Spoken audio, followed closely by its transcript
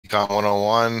Econ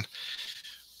 101,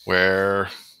 where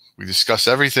we discuss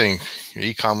everything. Your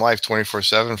econ life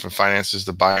 24/7, from finances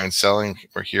to buying and selling.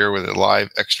 We're here with a live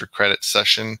extra credit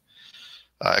session,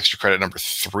 extra credit number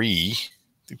 3.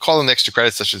 We call them the extra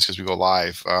credit sessions because we go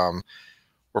live.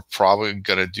 We're probably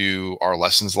going to do our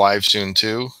lessons live soon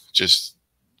too. Just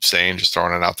throwing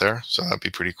it out there. So that'd be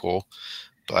pretty cool.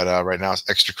 But right now it's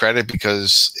extra credit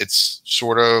because it's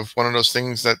sort of one of those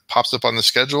things that pops up on the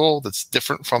schedule that's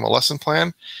different from a lesson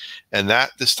plan. And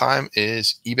that this time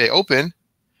is eBay Open.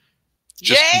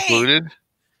 Just concluded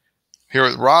here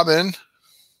with Robin,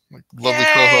 my lovely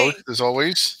co-host as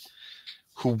always,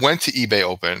 who went to eBay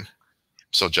Open.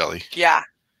 So jelly. Yeah.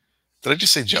 Did I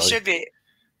just say jelly? You should be.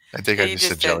 I think I just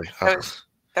said jelly.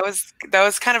 That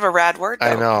was kind of a rad word, though.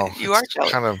 I know. You are jelly.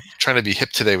 Kind of trying to be hip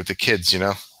today with the kids, you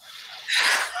know?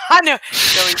 I know.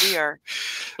 Jelly, we are.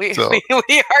 We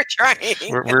are trying.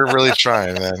 We're really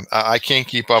trying, man. I can't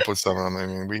keep up with some of them. I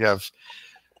mean, we have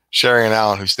Sherry and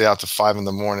Alan who stay out to 5 in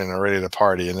the morning and are ready to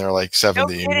party, and they're like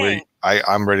 70. No and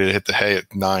I'm ready to hit the hay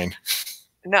at 9.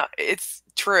 No, it's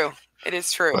true. It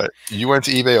is true. But you went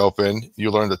to eBay Open.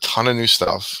 You learned a ton of new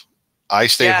stuff. I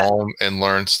stayed home and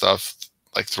learned stuff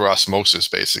like through osmosis,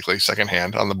 basically,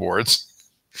 secondhand on the boards.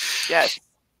 Yes.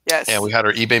 Yes. And we had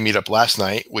our eBay meetup last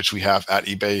night, which we have at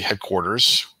eBay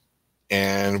headquarters.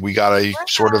 And we got a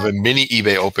sort of a mini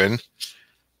eBay Open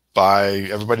by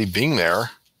everybody being there,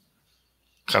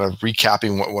 kind of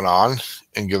recapping what went on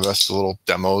and give us the little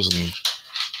demos and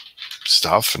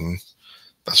stuff. And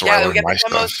that's where I learned my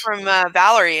stuff. Yeah, we got the demos from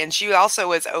Valerie, and she also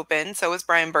was open. So was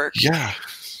Brian Burke. Yeah.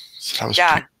 So that was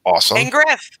pretty awesome. And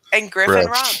Griff. And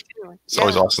Rob, too. It's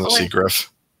always awesome to see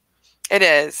Griff. It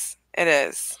is. It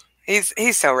is.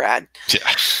 He's so rad.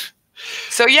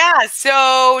 Yeah.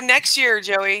 So next year,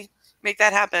 Joey, make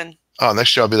that happen. Oh,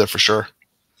 next year I'll be there for sure.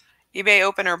 eBay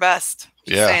Open or bust.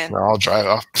 I'll drive.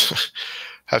 I'll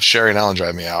have Sherry and Alan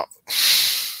drive me out.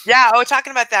 Yeah. Oh,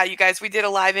 talking about that, you guys, we did a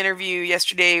live interview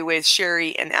yesterday with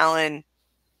Sherry and Alan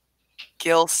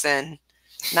Gilson,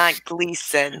 not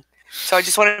Gleason. So I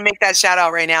just wanted to make that shout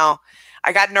out right now.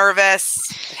 I got nervous.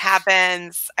 It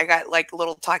happens. I got like a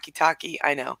little talkie.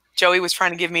 I know. Joey was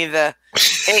trying to give me the,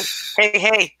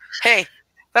 hey.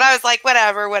 But I was like,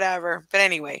 whatever. But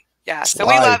anyway, yeah. So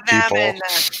we love them. People. And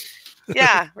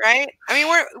yeah, right? I mean,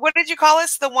 what did you call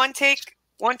us? The one take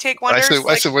wonders?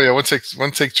 I said, wait,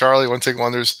 one take Charlie, one take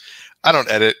wonders. I don't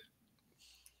edit.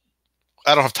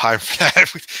 I don't have time for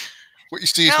that. What you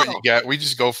see is what you get. We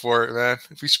just go for it, man.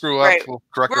 If we screw up, we'll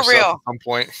correct ourselves at some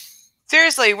point.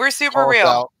 Seriously, we're super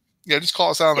real. Yeah, just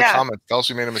call us out in the comments. Tell us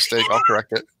we made a mistake. I'll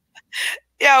correct it.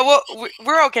 Yeah, well,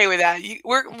 we're okay with that.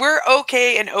 We're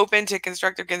okay and open to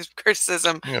constructive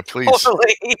criticism. Yeah, please.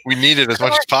 Totally. We need it as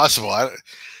much as possible.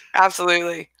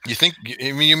 Absolutely.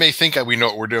 You may think we know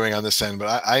what we're doing on this end,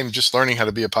 but I'm just learning how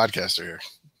to be a podcaster here.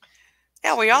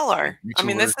 Yeah, we all are. I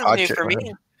mean, this is new for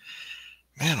me.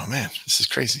 Man, oh man, this is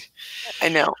crazy. I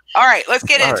know. All right, let's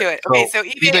get into it. Okay, so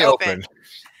eBay Open.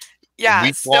 Yeah,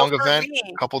 week-long event,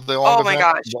 couple-day long event. Oh my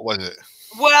gosh. What was it?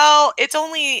 Well, it's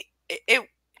only it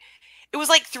was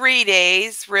like 3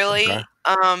 days, really. Okay.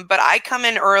 But I come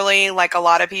in early, like a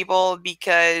lot of people,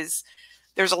 because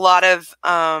there's a lot of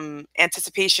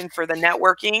anticipation for the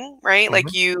networking, right?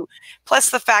 Mm-hmm. Like plus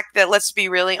the fact that, let's be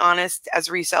really honest, as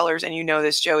resellers, and you know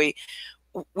this, Joey,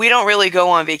 we don't really go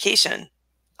on vacation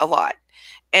a lot.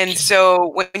 And so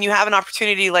when you have an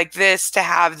opportunity like this to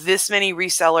have this many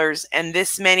resellers and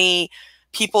this many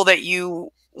people that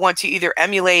you want to either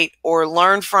emulate or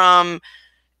learn from,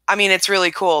 I mean, it's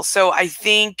really cool. So I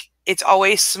think it's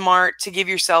always smart to give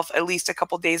yourself at least a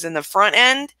couple days in the front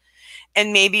end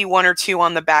and maybe 1 or 2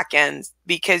 on the back end,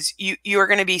 because you're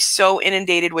going to be so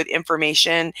inundated with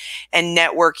information and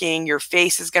networking. Your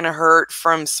face is going to hurt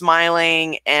from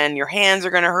smiling, and your hands are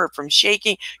going to hurt from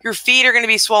shaking. Your feet are going to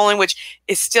be swollen, which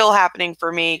is still happening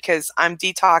for me because I'm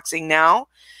detoxing now,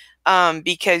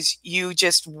 because you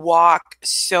just walk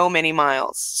so many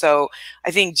miles. So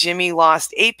I think Jimmy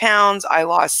lost 8 pounds. I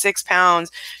lost 6 pounds.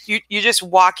 You're just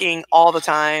walking all the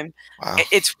time. Wow.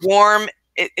 It's warm.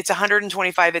 It's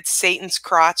 125. It's Satan's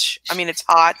crotch. I mean, it's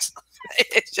hot.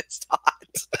 It's just hot.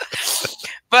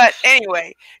 But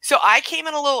anyway, so I came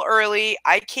in a little early.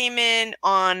 I came in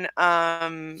on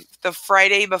the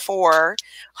Friday before,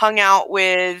 hung out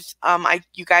with,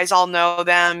 you guys all know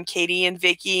them, Katie and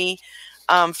Vicky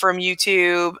from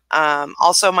YouTube.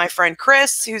 Also my friend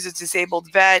Chris, who's a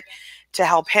disabled vet, to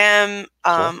help him.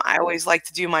 Cool. I always like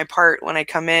to do my part when I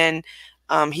come in.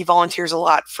 He volunteers a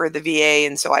lot for the VA,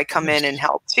 and so I come in and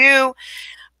help too.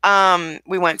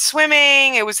 We went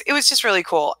swimming. It was just really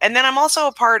cool. And then I'm also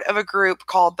a part of a group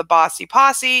called the Bossy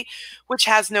Posse, which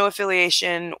has no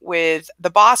affiliation with the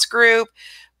Boss Group,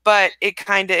 but it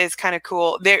kind of is kind of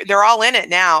cool. They're all in it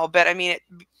now, but I mean,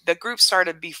 the group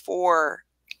started before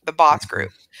the Boss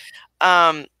Group.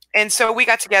 And so we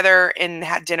got together and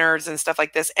had dinners and stuff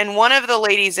like this. And one of the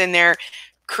ladies in there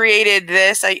created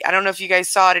this. I don't know if you guys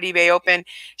saw it at eBay Open.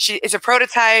 It's a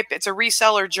prototype. It's a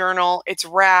reseller journal. It's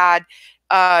rad.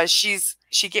 Whoops,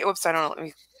 I don't know. Let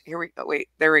me, here we go. Wait,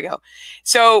 there we go.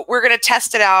 So we're going to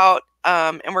test it out.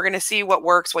 And we're going to see what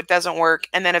works, what doesn't work.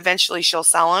 And then eventually she'll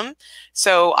sell them.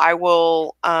 So I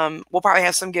will, we'll probably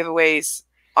have some giveaways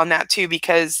on that too,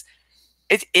 because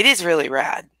it is really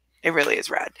rad. It really is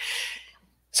rad.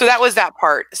 So that was that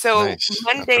part. So nice.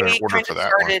 Monday kind of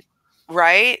started,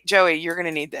 right? Joey, you're going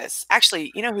to need this.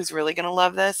 Actually, you know who's really going to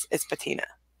love this? It's Patina.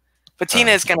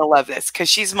 Patina is going to love this because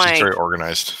she's very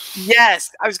organized.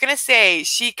 Yes. I was going to say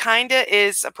she kind of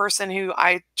is a person who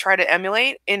I try to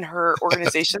emulate in her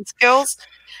organization skills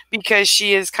because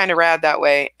she is kind of rad that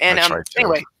way. And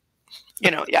anyway, you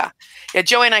know, yeah.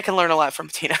 Joey and I can learn a lot from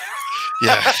Patina.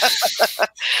 Yeah.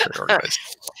 Very organized.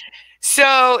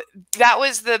 So that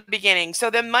was the beginning.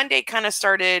 So then Monday kind of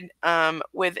started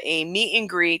with a meet and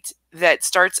greet that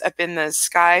starts up in the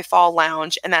Skyfall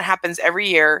Lounge, and that happens every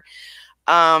year.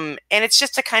 And it's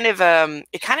just a kind of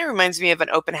it kind of reminds me of an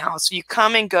open house. You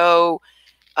come and go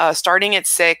starting at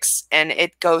 6 and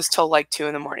it goes till like 2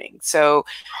 in the morning. So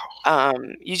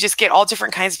you just get all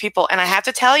different kinds of people. And I have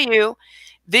to tell you,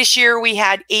 this year we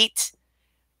had 8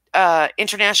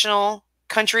 international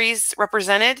countries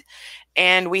represented,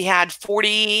 and we had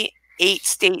 48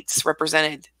 states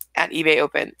represented at eBay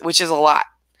Open, which is a lot.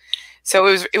 So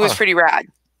it was pretty rad.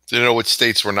 Didn't know what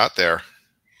states were not there.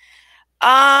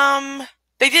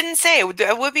 They didn't say.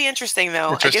 It would be interesting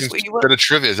though. I guess bit of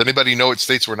trivia. Does anybody know what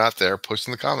states were not there? Post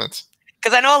in the comments.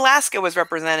 Because I know Alaska was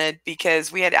represented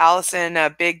because we had Allison,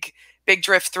 Big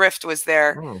Drift Thrift was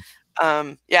there.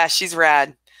 Yeah, she's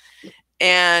rad.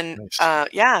 And nice.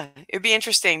 Yeah, it'd be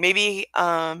interesting. Maybe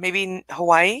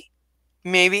Hawaii.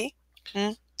 Maybe.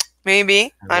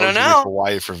 Maybe. I don't know.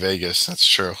 Hawaii for Vegas. That's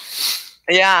true.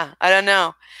 Yeah, I don't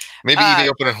know. Maybe eBay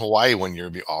Open in Hawaii one year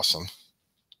would be awesome.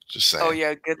 Just saying. Oh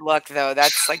yeah, good luck though.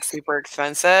 That's like super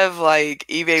expensive. Like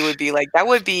eBay would be like, that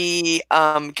would be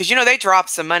because you know they dropped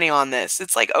some money on this.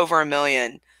 It's like over $1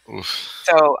 million. Oof.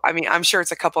 So I mean, I'm sure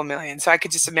it's a couple million. So I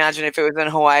could just imagine if it was in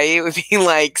Hawaii, it would be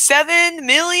like $7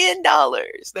 million. No,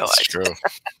 that's true.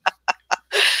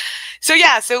 So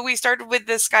yeah, so we started with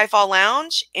the Skyfall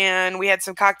Lounge, and we had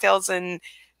some cocktails and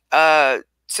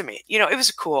some, you know, it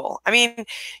was cool. I mean,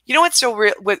 you know what's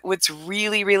what's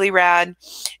really really rad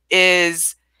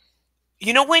is,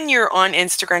 you know, when you're on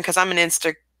Instagram, because I'm an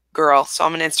Insta girl, so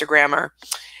I'm an Instagrammer,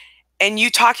 and you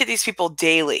talk to these people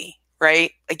daily,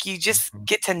 right? Like you just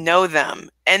get to know them,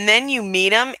 and then you meet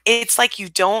them. It's like you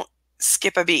don't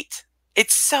skip a beat.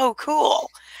 It's so cool.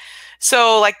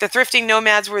 So like the Thrifting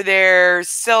Nomads were there,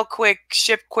 Sell Quick,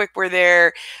 Ship Quick were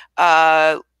there,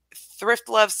 Thrift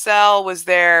Love Sell was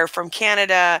there from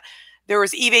Canada. There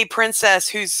was eBay Princess,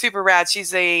 who's super rad.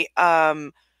 She's a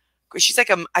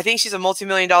I think she's a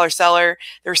multi-million-dollar seller.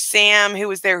 There's Sam, who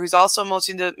was there, who's also a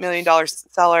multi-million-dollar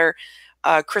seller.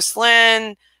 Chris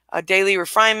Lynn, Daily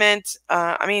Refinement.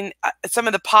 I mean, some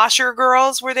of the posher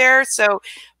girls were there. So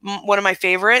one of my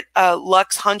favorite,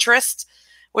 Lux Huntress,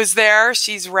 was there.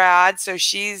 She's rad. So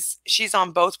she's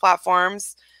on both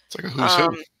platforms. It's like a who's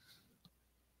who.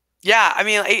 Yeah, I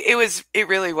mean, it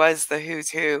really was the who's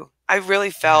who. I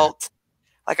really felt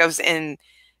like I was in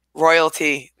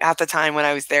royalty at the time when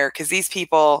I was there, because these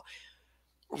people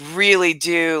really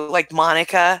do, like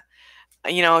Monica,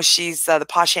 you know, she's the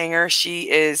Posh Hanger. She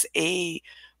is a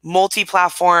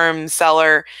multi-platform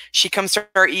seller. She comes to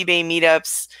our eBay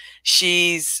meetups.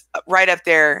 She's right up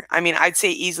there. I mean, I'd say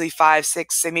easily 5,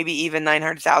 6, maybe even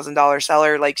 $900,000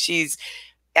 seller. Like she's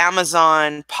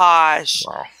Amazon, Posh,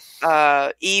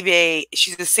 eBay.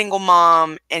 She's a single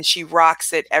mom, and she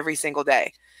rocks it every single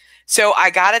day. So I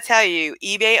got to tell you,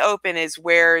 eBay Open is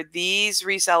where these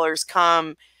resellers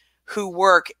come who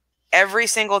work every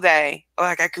single day. Oh,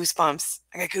 I got goosebumps.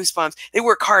 I got goosebumps. They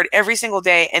work hard every single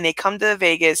day, and they come to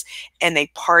Vegas and they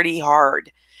party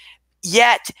hard.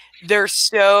 Yet they're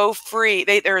so free.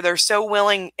 They're so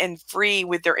willing and free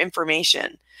with their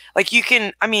information. Like you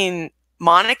can, I mean,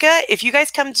 Monica, if you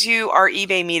guys come to our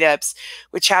eBay meetups,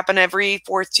 which happen every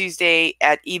 4th Tuesday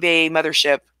at eBay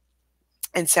Mothership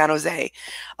in San Jose,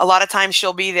 a lot of times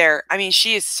she'll be there. I mean,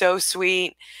 she is so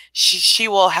sweet. She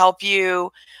will help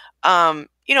you.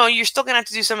 You know, you're still gonna have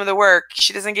to do some of the work.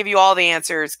 She doesn't give you all the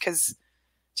answers because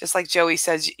just like Joey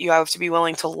says, you have to be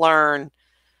willing to learn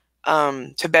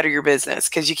to better your business,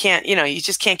 because you can't, you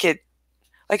just can't get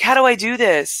like, how do I do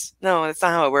this? No, that's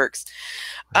not how it works.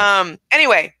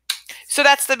 Anyway, so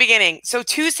that's the beginning. So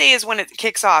Tuesday is when it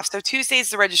kicks off. So Tuesday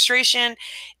is the registration.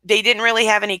 They didn't really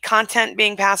have any content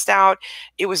being passed out.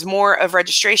 It was more of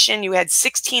registration. You had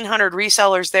 1,600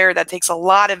 resellers there. That takes a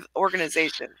lot of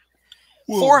organization.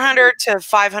 Whoa. 400 to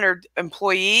 500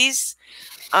 employees.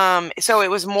 So it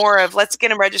was more of, let's get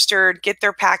them registered, get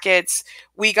their packets.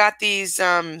 We got these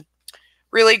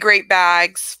really great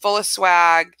bags full of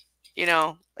swag,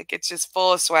 like it's just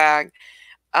full of swag.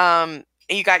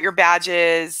 You got your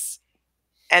badges.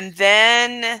 And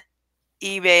then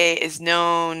eBay is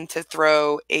known to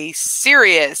throw a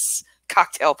serious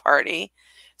cocktail party.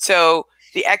 So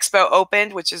the expo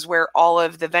opened, which is where all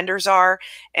of the vendors are,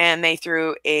 and they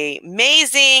threw a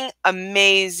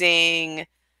amazing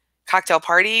cocktail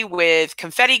party with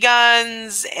confetti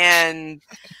guns, and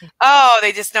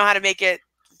they just know how to make it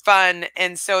fun.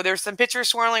 And so there's some pictures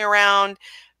swirling around,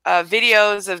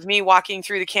 videos of me walking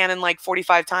through the cannon like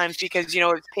 45 times because,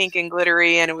 it's pink and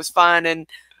glittery and it was fun, and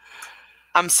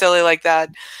I'm silly like that.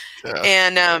 Yeah.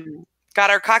 And got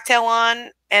our cocktail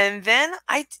on, and then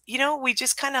we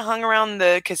just kind of hung around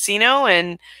the casino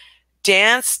and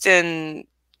danced and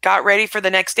got ready for the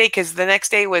next day, because the next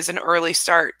day was an early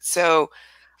start. So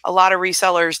a lot of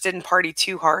resellers didn't party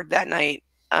too hard that night.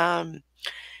 And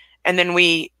then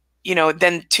Wednesday,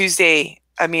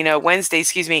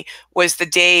 was the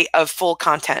day of full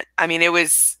content. I mean, it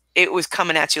was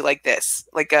coming at you like this,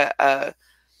 like a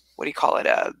what do you call it?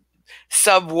 A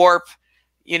sub warp,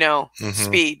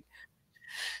 speed.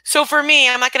 So for me,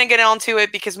 I'm not going to get onto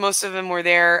it because most of them were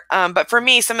there. But for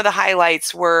me, some of the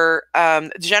highlights were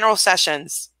general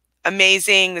sessions.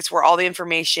 Amazing. That's where all the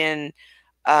information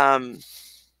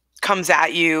comes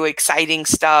at you. Exciting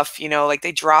stuff. Like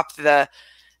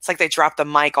it's like they drop the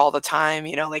mic all the time,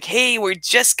 like, hey, we're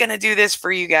just going to do this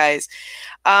for you guys.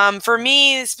 For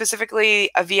me, specifically,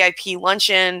 a VIP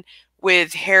luncheon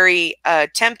with Harry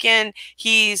Temkin.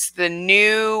 He's the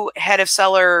new head of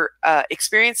seller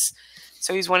experience.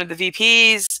 So he's one of the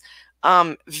VPs.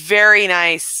 Very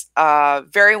nice,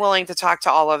 very willing to talk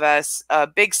to all of us.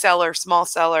 Big seller, small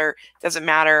seller, doesn't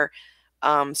matter.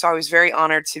 So I was very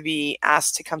honored to be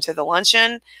asked to come to the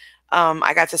luncheon.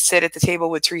 I got to sit at the table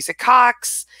with Teresa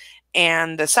Cox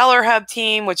and the Seller Hub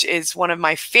team, which is one of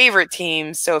my favorite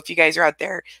teams. So if you guys are out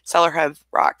there, Seller Hub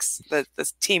rocks. The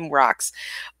team rocks.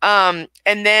 And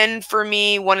then for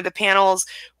me, one of the panels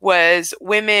was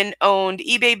women-owned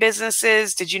eBay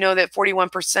businesses. Did you know that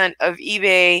 41% of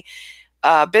eBay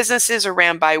businesses are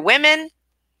ran by women?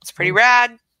 It's pretty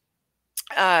rad.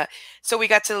 So we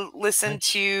got to listen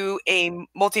to a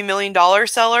multi-million-dollar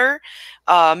seller,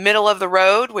 middle of the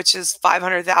road, which is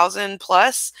 500,000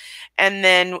 plus. And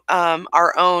then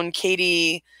our own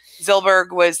Katie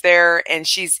Zilberg was there, and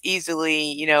she's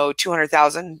easily,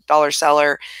 $200,000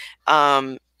 seller.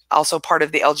 Also part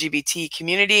of the LGBT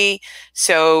community.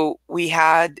 So we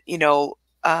had,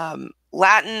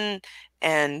 Latin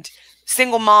and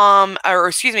single mom, or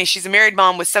excuse me, she's a married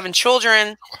mom with 7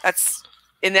 children. That's,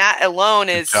 in that alone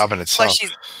is job in itself.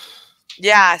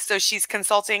 So she's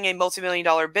consulting a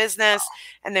multi-million-dollar business.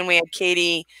 And then we had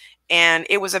Katie, and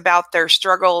it was about their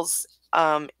struggles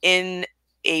in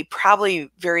a probably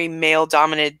very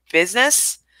male-dominated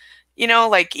business.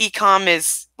 Like e-com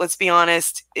is, let's be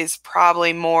honest, is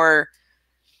probably more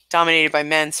dominated by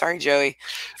men. Sorry, Joey.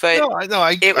 But I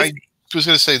was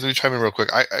going to say, let me chime in real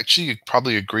quick. I actually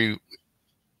probably agree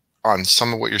on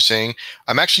some of what you're saying.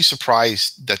 I'm actually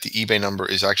surprised that the eBay number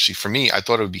is actually, for me, I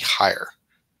thought it would be higher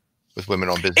with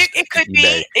women-owned business. It could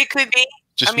be. It could be.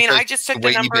 I just took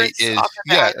the numbers off the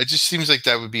bat. It just seems like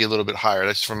that would be a little bit higher.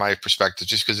 That's from my perspective,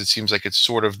 just because it seems like it's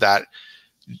sort of that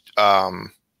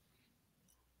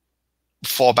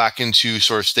fall back into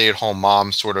sort of stay-at-home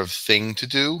mom sort of thing to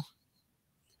do.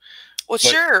 Well, but,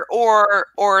 sure,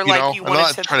 or like I'm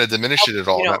not trying to diminish it at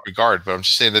all in that regard, but I'm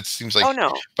just saying that seems like. Oh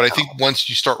no! But I think once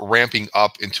you start ramping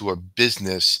up into a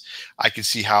business, I can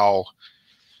see how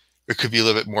it could be a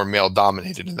little bit more male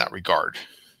dominated in that regard.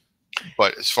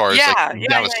 But as far as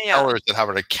sellers that have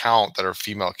an account that are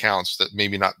female accounts, that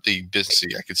maybe not the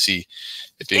businessy, I could see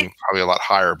it being probably a lot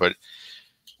higher. But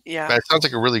yeah, it sounds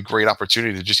like a really great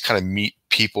opportunity to just kind of meet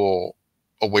people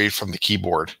away from the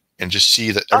keyboard and just see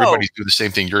that everybody's doing the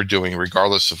same thing you're doing,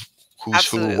 regardless of who's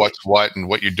who, what's what, and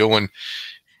what you're doing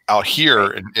out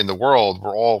here in the world.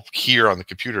 We're all here on the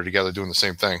computer together doing the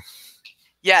same thing.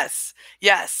 Yes.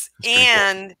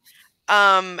 And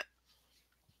cool.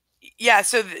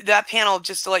 So that panel,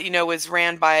 just to let you know, was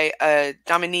ran by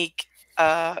Dominique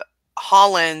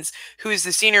Hollins, who's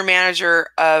the senior manager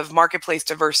of marketplace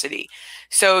diversity.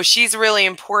 So she's a really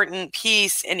important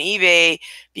piece in eBay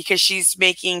because she's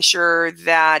making sure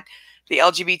that the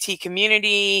LGBT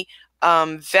community,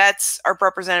 vets are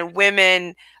represented,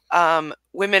 women,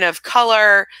 women of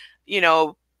color,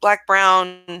 black,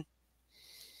 brown,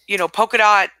 polka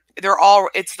dot,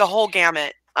 it's the whole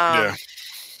gamut.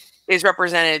 Is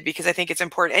represented because I think it's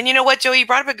important. And you know what, Joey, you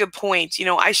brought up a good point.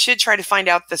 I should try to find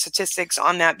out the statistics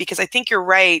on that because I think you're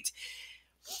right.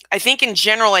 I think in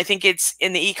general, I think it's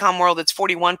in the e-com world, it's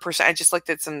 41%. I just looked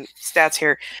at some stats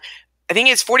here. I think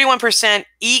it's 41%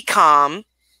 e-com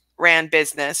ran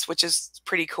business, which is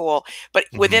pretty cool. But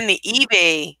within the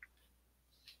eBay,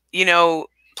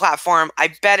 platform,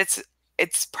 I bet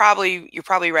it's probably, you're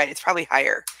probably right. It's probably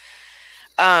higher.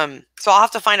 So I'll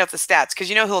have to find out the stats because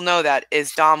who'll know that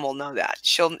is Dom will know that.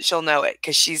 She'll know it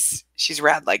because she's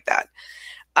rad like that.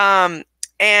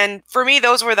 And for me,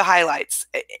 those were the highlights.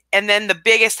 And then the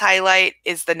biggest highlight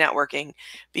is the networking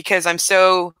because I'm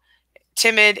so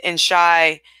timid and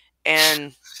shy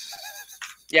and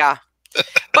yeah.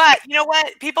 But you know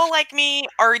what? People like me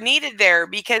are needed there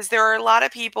because there are a lot of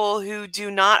people who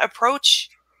do not approach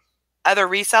other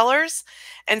resellers.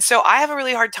 And so I have a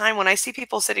really hard time when I see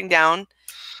people sitting down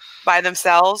by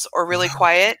themselves or really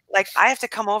quiet. Like I have to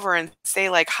come over and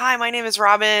say like, hi, my name is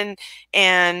Robin.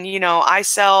 And, I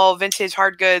sell vintage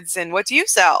hard goods. And what do you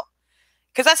sell?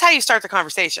 Because that's how you start the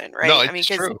conversation, right? No, it's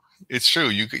true. It's true.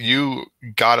 You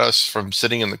got us from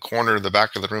sitting in the corner of the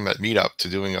back of the room at Meetup to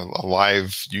doing a live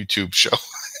YouTube show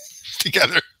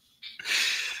together.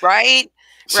 Right.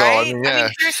 So, right. I mean,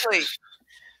 seriously.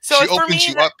 So she opens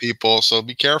you up, people. So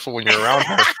be careful when you're around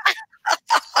her.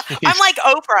 I'm like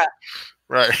Oprah.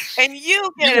 Right. And you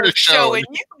get a show and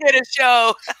you get a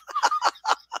show.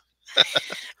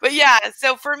 But yeah,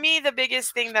 so for me, the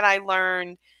biggest thing that I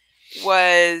learned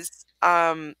was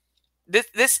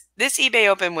this eBay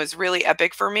Open was really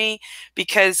epic for me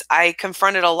because I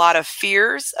confronted a lot of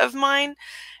fears of mine.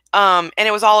 And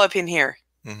it was all up in here.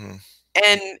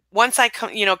 And once I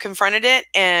confronted it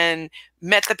and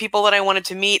met the people that I wanted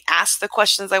to meet, asked the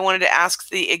questions I wanted to ask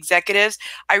the executives,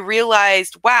 I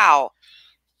realized, wow,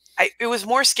 it was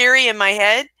more scary in my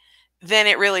head than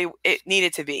it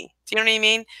needed to be. Do you know what I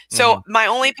mean? So my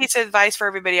only piece of advice for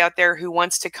everybody out there who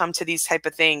wants to come to these type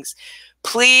of things,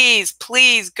 please,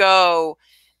 please go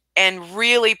and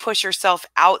really push yourself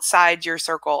outside your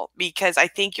circle because I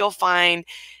think you'll find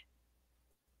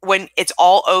when it's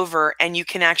all over and you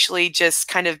can actually just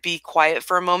kind of be quiet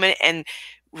for a moment and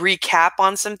recap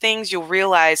on some things, you'll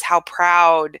realize how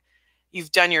proud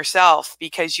you've done yourself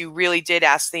because you really did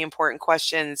ask the important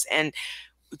questions and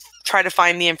try to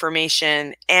find the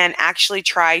information and actually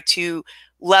try to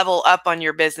level up on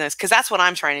your business. Cause that's what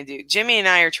I'm trying to do. Jimmy and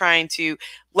I are trying to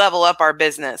level up our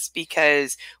business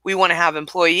because we want to have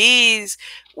employees.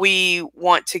 We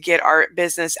want to get our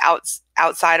business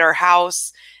outside our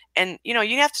house. And, you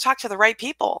have to talk to the right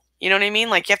people. You know what I mean?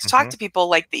 Like you have to talk to people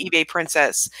like the eBay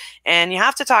princess and you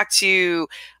have to talk to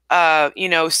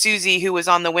Susie, who was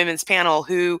on the women's panel,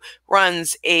 who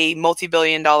runs a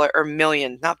multi-billion-dollar or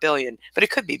million, not billion, but it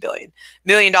could be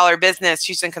 $1,000,000 business.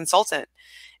 She's a consultant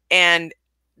and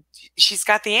she's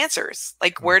got the answers,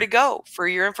 like where to go for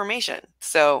your information.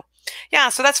 So yeah,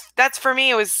 so that's for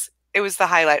me. It was the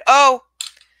highlight. Oh,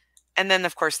 and then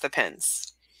of course the pins.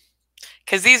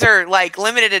 Cause these are like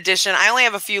limited edition. I only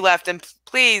have a few left. And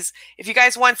please, if you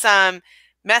guys want some,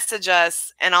 message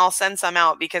us and I'll send some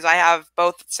out because I have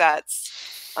both sets.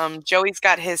 Joey's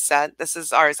got his set. This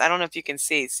is ours. I don't know if you can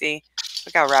see. See,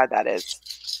 look how rad that is.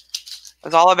 It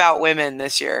was all about women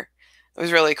this year. It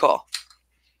was really cool.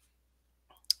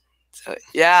 So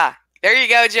yeah, there you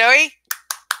go, Joey.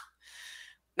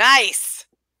 Nice.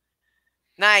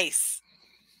 Nice.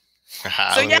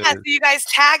 So yeah, so you guys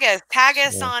tag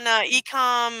us on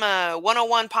Ecom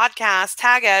 101 podcast,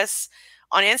 tag us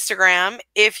on Instagram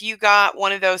if you got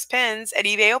one of those pins at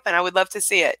eBay Open. I would love to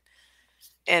see it.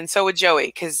 And so would Joey,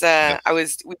 because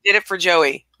we did it for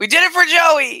Joey. We did it for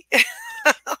Joey.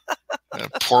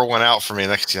 Pour one out for me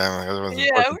next time. I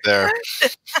wasn't there.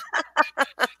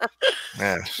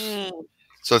 Yeah.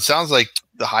 So it sounds like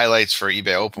the highlights for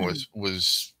eBay Open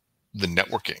was the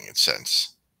networking in a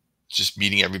sense. Just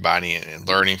meeting everybody and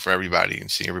learning from everybody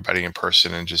and seeing everybody in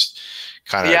person and just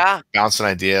kind of bouncing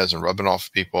ideas and rubbing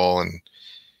off people and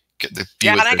get to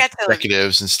be with the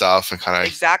executives and stuff and kind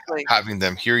of having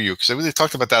them hear you. Because I really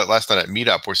talked about that last night at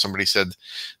Meetup where somebody said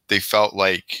they felt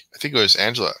like, I think it was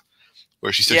Angela,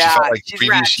 where she said she felt like the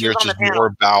previous years was more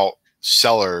about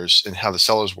sellers and how the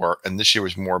sellers were. And this year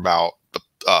was more about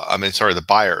the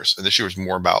buyers. And this year was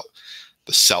more about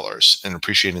the sellers and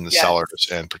appreciating the Yes. sellers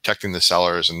and protecting the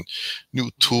sellers and new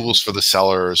tools for the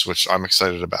sellers, which I'm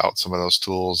excited about some of those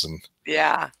tools. And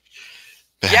Yeah.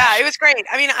 Yeah, it was great.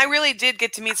 I mean, I really did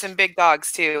get to meet some big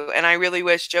dogs too, and I really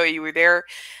wish, Joey, you were there.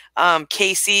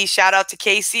 Casey, shout out to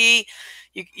Casey.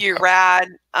 You're rad.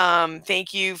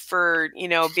 Thank you for,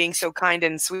 being so kind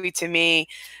and sweet to me.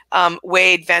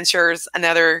 Wade Ventures,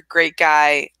 another great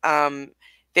guy.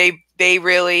 They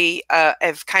really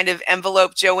have kind of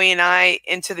enveloped Joey and I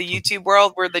into the YouTube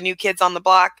world. We're the new kids on the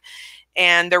block,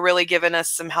 and they're really giving us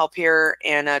some help here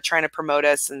and trying to promote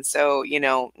us. And so,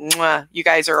 mwah, you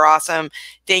guys are awesome.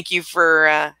 Thank you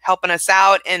for helping us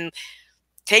out and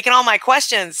taking all my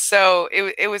questions. So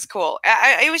it was cool.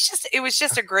 It was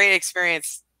just a great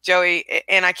experience, Joey.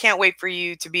 And I can't wait for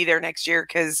you to be there next year,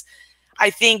 because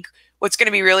I think what's going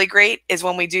to be really great is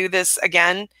when we do this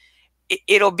again,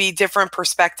 it'll be different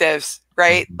perspectives,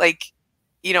 right? Like,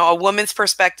 a woman's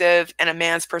perspective and a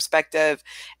man's perspective,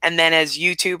 and then as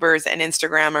YouTubers and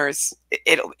Instagrammers,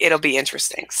 it'll be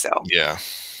interesting. So yeah,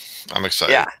 I'm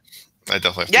excited. Yeah, I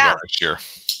definitely have to go next year.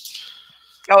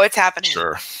 Oh, it's happening.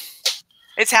 Sure,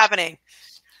 it's happening.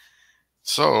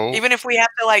 So even if we have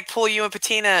to pull you and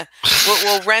Patina,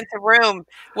 we'll rent a room.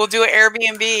 We'll do an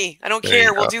Airbnb. I don't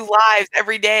care. We'll do lives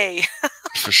every day.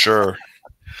 For sure.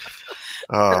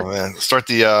 Oh man, start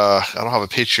the I don't have a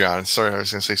Patreon. Sorry, I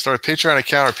was gonna say start a Patreon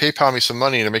account or PayPal me some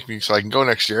money to make me so I can go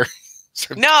next year.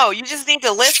 No, you just need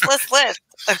to list.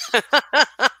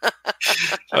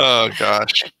 Oh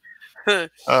gosh.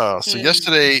 Oh, so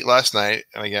last night,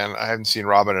 and again, I haven't seen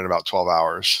Robin in about 12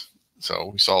 hours. So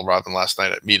we saw Robin last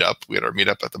night at Meetup. We had our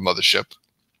meetup at the mothership.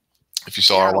 If you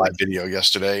saw our live video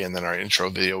yesterday and then our intro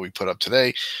video we put up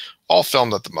today, all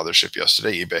filmed at the mothership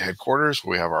yesterday, eBay headquarters,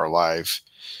 where we have our live.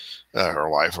 We have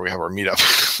our meetup.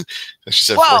 She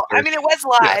said, well, I mean, it was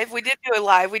live. Yeah. We did do it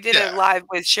live. We did it live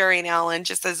with Sherry and Alan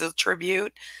just as a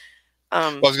tribute. Well,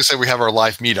 I was going to say we have our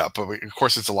live meetup, but of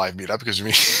course it's a live meetup because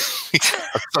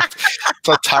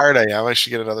how tired I am. I should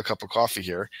get another cup of coffee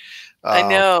here. I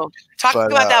know. Talk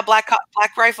about that black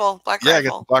rifle. I got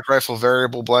the Black Rifle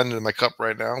variable blend in my cup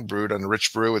right now, brewed on a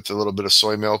rich brew with a little bit of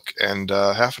soy milk and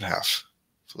half and half.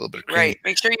 It's a little bit of cream. Right.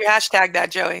 Make sure you hashtag that,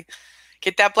 Joey.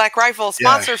 Get that Black Rifle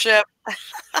sponsorship.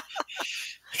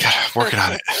 Gotta working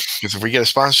on it. Because if we get a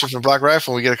sponsorship from Black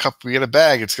Rifle, we get a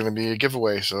bag. It's going to be a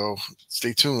giveaway. So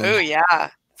stay tuned. Oh yeah,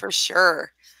 for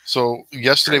sure. So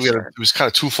yesterday it was kind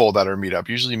of twofold at our meetup.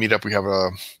 Usually meetup we have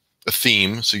a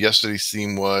theme. So yesterday's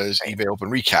theme was eBay Open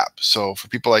recap. So for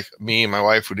people like me and my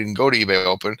wife who didn't go to eBay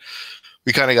Open,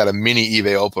 we kind of got a mini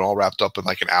eBay Open all wrapped up in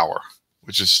like an hour,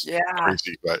 which is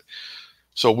crazy. But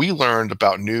so we learned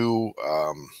about new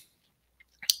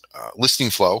listing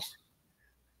flow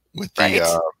with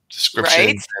the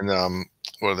description and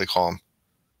what do they call them?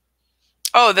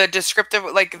 Oh, the descriptive,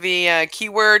 like the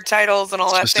keyword titles and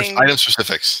all that thing. Item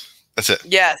specifics. That's it.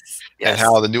 Yes. And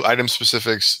how the new item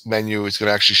specifics menu is going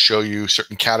to actually show you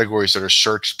certain categories that are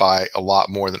searched by a lot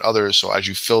more than others. So as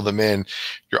you fill them in,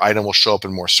 your item will show up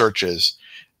in more searches.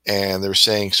 And they're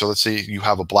saying, so let's say you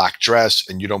have a black dress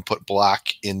and you don't put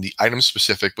black in the item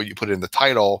specific, but you put it in the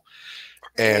title.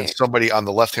 And somebody on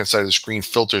the left-hand side of the screen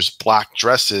filters black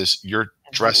dresses, your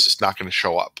dress is not going to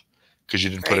show up because you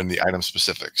didn't put in the item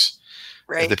specifics.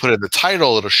 If they put it in the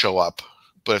title, it'll show up.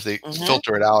 But if they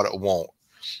filter it out, it won't.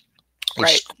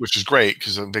 Which is great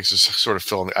because it makes us sort of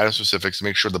fill in the item specifics and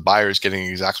make sure the buyer is getting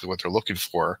exactly what they're looking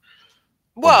for.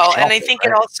 Well, and I think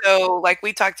it also, like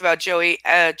we talked about, Joey,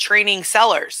 training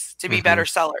sellers to be better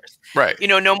sellers. Right.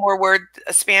 No more word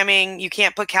spamming. You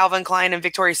can't put Calvin Klein and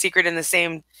Victoria's Secret in the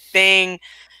same thing.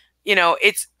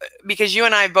 It's because you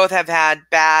and I both have had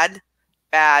bad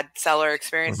seller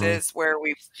experiences where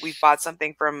we've bought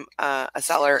something from a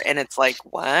seller and it's like,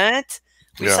 what?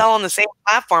 We sell on the same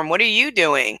platform. What are you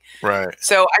doing? Right.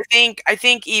 So I think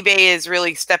eBay is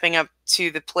really stepping up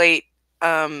to the plate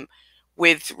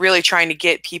with really trying to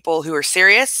get people who are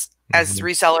serious as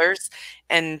resellers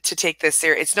and to take this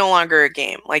serious. It's no longer a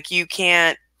game. Like you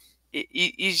can't.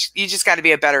 You just got to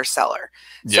be a better seller.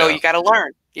 So you got to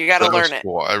learn. You got to learn it.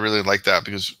 Cool. I really like that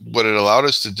because what it allowed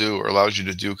us to do or allows you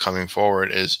to do coming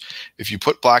forward is if you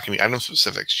put black in the item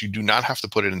specifics, you do not have to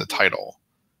put it in the title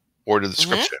or the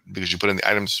description because you put in the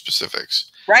item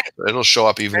specifics. Right. So it'll show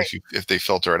up even if they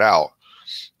filter it out.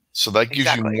 So that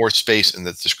gives you more space in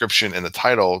the description and the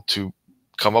title to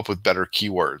come up with better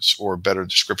keywords or better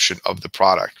description of the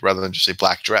product rather than just say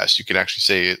black dress. You can actually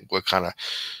say what kind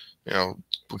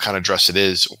of dress it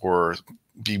is or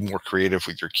be more creative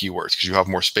with your keywords because you have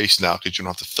more space now because you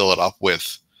don't have to fill it up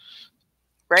with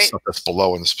stuff that's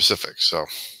below in the specifics. So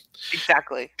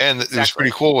Exactly. And it was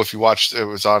pretty cool. If you watched, it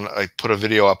was on. I put a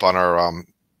video up on our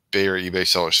Bay or eBay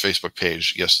sellers Facebook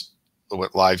page. Yes, it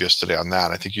went live yesterday on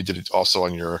that. I think you did it also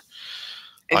on your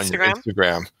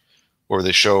Instagram, where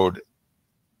they showed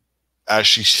as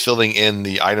she's filling in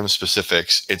the item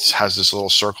specifics, it has this little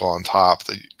circle on top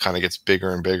that kind of gets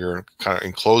bigger and bigger and kind of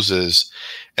encloses,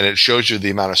 and it shows you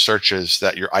the amount of searches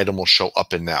that your item will show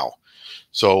up in now.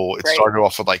 So it started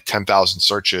off with like 10,000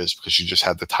 searches because you just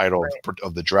had the title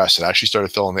of the dress. It actually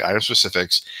started filling the item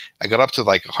specifics. I got up to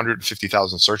like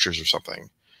 150,000 searches or something.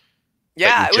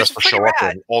 Yeah, it was pretty show rad.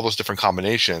 up in all those different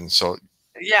combinations. So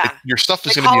yeah, your stuff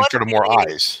is going to be in front of more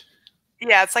eyes.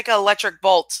 Yeah, it's like an electric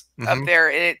bolt up there.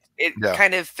 It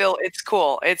kind of it's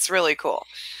cool. It's really cool.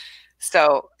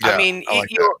 So I mean,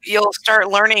 you'll start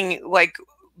learning like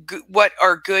what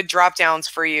are good drop downs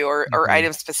for you or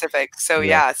item specific. So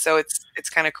so it's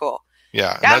kind of cool.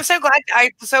 Yeah, I'm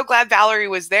so glad Valerie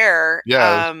was there.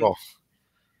 Yeah, cool.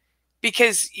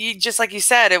 Because you just like you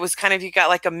said, it was kind of you got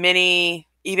like a mini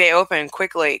eBay open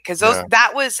quickly because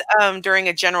that was during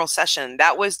a general session.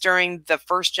 That was during the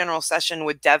first general session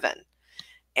with Devin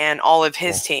and all of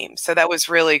his team. So that was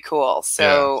really cool.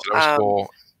 So that was cool.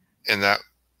 And that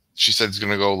she said it's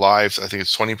going to go live. I think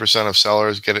it's 20% of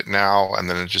sellers get it now, and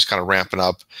then it's just kind of ramping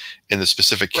up in the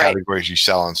specific categories you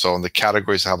sell in. So in the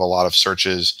categories that have a lot of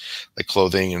searches, like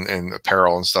clothing and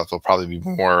apparel and stuff, there'll probably be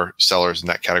more sellers in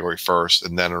that category first,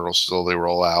 and then it'll slowly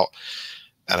roll out.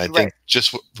 And I think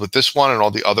just with this one and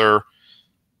all the other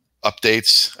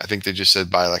updates, I think they just said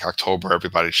by like October,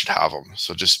 everybody should have them.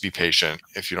 So just be patient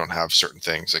if you don't have certain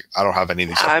things. Like I don't have any of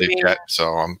these updates yet,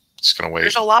 so I'm just gonna wait.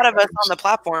 There's a lot of us on the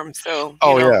platform, so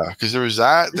yeah, because there was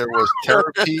that. There was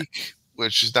TerraPeak,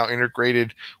 which is now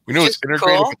integrated. We know it's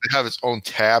integrated, but they have its own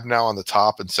tab now on the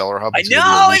top in Seller Hub. I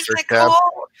know, isn't it cool?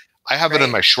 I have it in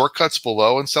my shortcuts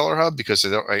below in Seller Hub because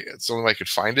it's the only way I could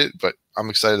find it. But I'm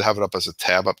excited to have it up as a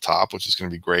tab up top, which is going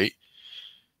to be great.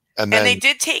 And then they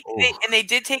did take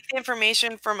the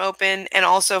information from Open and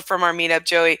also from our meetup,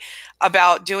 Joey,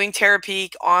 about doing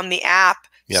TerraPeak on the app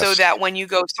so that when you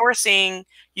go sourcing,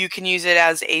 you can use it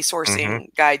as a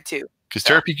sourcing guide too. Because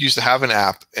TerraPeak used to have an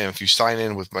app, and if you sign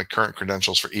in with my current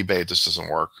credentials for eBay, this doesn't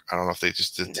work. I don't know if they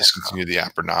just discontinued the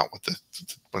app or not with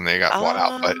when they got bought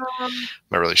out, but I'm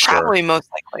not really sure. Probably most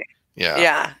likely.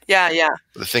 Yeah.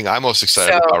 The thing I'm most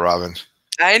excited about, Robin.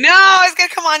 I know. I was gonna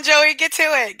come on, Joey. Get to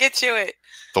it.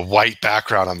 The white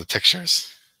background on the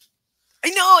pictures. I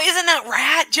know, isn't that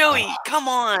rad, Joey? Come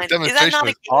on. Is that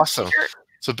not awesome?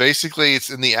 So basically, it's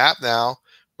in the app now,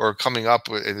 or coming up.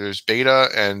 There's beta,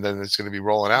 and then it's going to be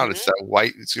rolling out. It's that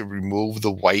white. It's going to remove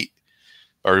the white,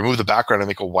 or remove the background and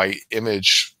make a white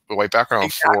image, a white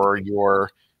background for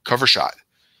your cover shot.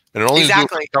 And it only do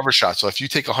a cover shot. So if you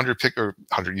take 100,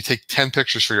 you take 10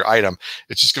 pictures for your item,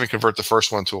 it's just going to convert the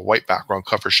first one to a white background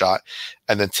cover shot,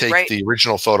 and then take the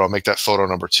original photo, make that photo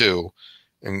number 2,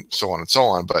 and so on and so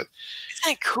on. But isn't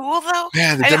that cool though?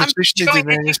 Yeah, the demonstration they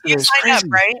did yesterday is crazy.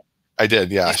 Up, right? I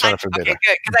did, yeah. I signed up for beta. Okay,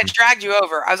 good. Because I dragged you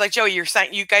over. I was like, Joey, you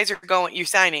guys are you're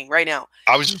signing right now.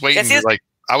 I was just waiting,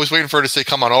 I was waiting for her to say,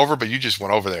 "Come on over," but you just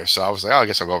went over there, so I was like, "Oh, I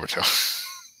guess I'll go over too."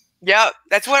 Yeah,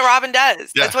 that's what Robin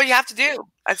does. That's what you have to do.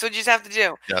 That's what you just have to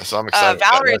do. Yeah, so I'm excited.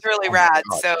 Valerie's really rad.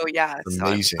 So yeah,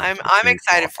 amazing. So I'm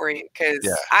excited for you because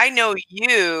I know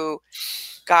you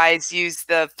guys use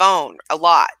the phone a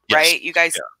lot, right? You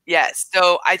guys, yes.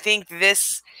 So I think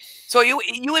this. So you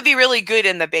would be really good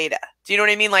in the beta. Do you know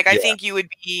what I mean? Like I think you would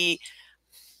be,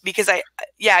 because and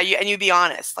you'd be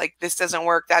honest. Like this doesn't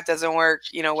work, that doesn't work.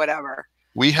 You know, whatever.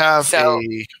 We have a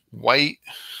white.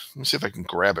 Let me see if I can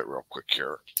grab it real quick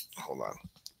here. Hold on.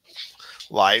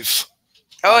 Live.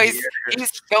 Oh,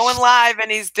 he's going live and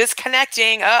he's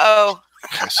disconnecting. Uh-oh.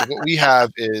 Okay, so what we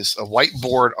have is a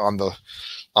whiteboard on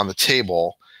the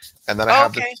table, and then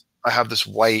I have this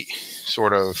white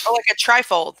sort of like a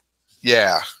trifold.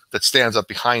 Yeah, that stands up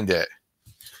behind it.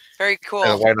 Very cool.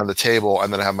 And the white on the table,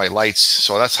 and then I have my lights.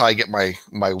 So that's how I get my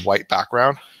white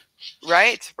background.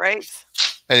 Right.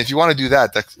 And if you want to do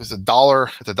that, that is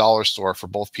 $1 at the dollar store for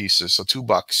both pieces. So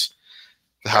 $2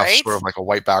 to have sort of like a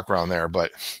white background there.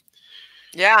 But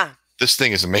yeah, this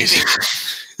thing is amazing.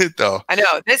 Though I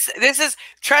know this is,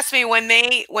 trust me, when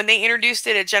they introduced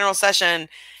it at general session,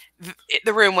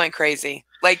 the room went crazy.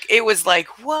 Like it was like,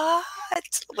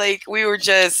 what? Like we were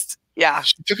just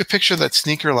She took a picture of that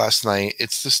sneaker last night.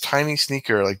 It's this tiny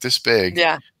sneaker, like this big,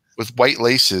 with white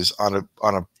laces on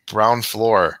a brown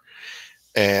floor,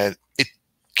 and it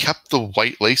kept the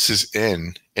white laces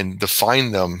in and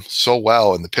defined them so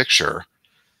well in the picture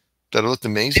that it looked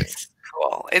amazing. It's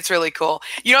cool. It's really cool.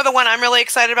 You know the one I'm really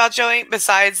excited about, Joey,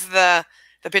 besides the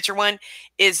the picture one,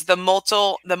 is the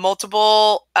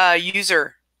multiple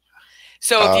user.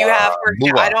 So if you have, I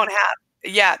MUA. don't have,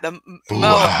 yeah, the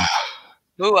MUA.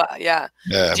 MUA, yeah.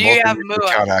 Yeah, Do you have multi-user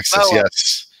MUA? account access. MUA,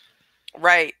 Yes.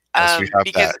 right? Yes, we have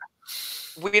Because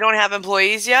that. we don't have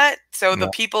employees yet, so the No.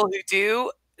 people who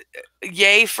do,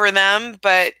 yay for them.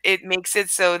 But it makes it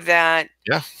so that,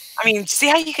 Yeah. I mean, see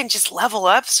how you can just level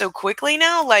up so quickly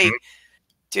now, like.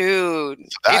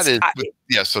 Dude, So that it's is,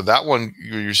 yeah. So that one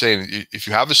you're saying, if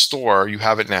you have a store, you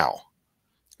have it now.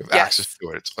 You have access yes. to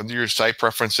it. It's under your site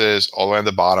preferences, all the way on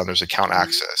the bottom. There's account Mhm.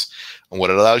 access, and what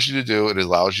it allows you to do, it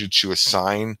allows you to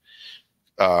assign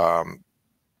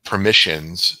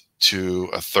permissions to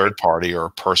a third party or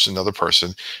a person, another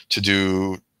person, to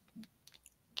do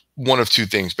one of two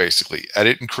things, basically: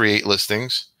 edit and create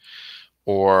listings,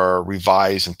 or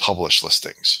revise and publish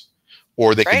listings.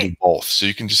 Or they can do Right. both. So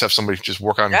you can just have somebody just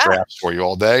work on Yeah. drafts for you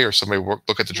all day, or somebody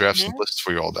look at the drafts and Mhm. lists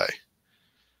for you all day.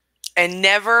 And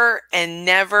never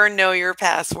know your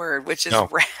password, which is No,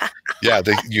 rad. yeah,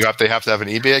 they have to have an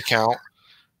eBay account,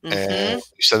 and Mhm.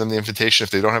 you send them the invitation.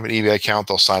 If they don't have an eBay account,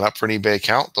 they'll sign up for an eBay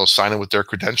account. They'll sign in with their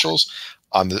credentials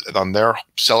on their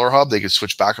seller hub. They can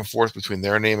switch back and forth between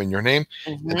their name and your name,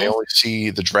 and they Mhm. only see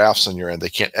the drafts on your end. They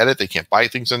can't edit. They can't buy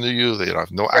things under you. They don't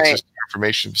have no access Right. to your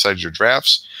information besides your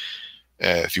drafts.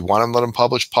 If you want them, let them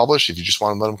publish. If you just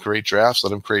want them, let them create drafts,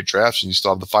 let them create drafts, and you still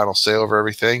have the final say over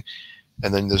everything.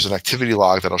 And then there's an activity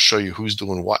log that'll show you who's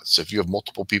doing what. So if you have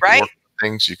multiple people Right. working on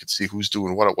things, you can see who's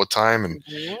doing what at what time, and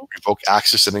Mhm. revoke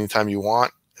access at any time you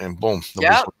want. And boom,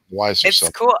 nobody's Yep. wiser. It's So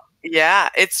cool. Yeah,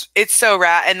 it's so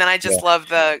rad. And then I yeah, just love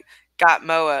the got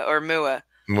MOA or MUA.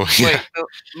 yeah, Wait,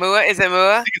 MUA, is it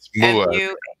MUA? it's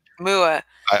MUA. MUA.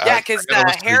 I Yeah, because gotta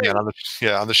listen Harry, again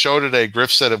on the show today.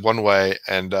 Griff said it one way,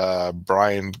 and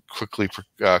Brian quickly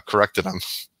corrected him.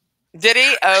 did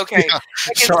he? Oh, okay. Yeah,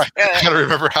 so Because I gotta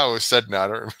remember how it was said now. I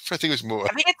don't remember. I think it was MUA.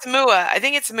 I think it's MUA. I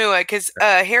think it's MUA because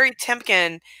Harry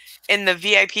Timken in the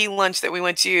VIP lunch that we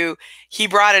went to, he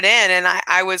brought it in, and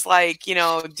I was like,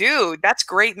 dude, that's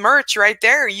great merch right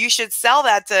there. You should sell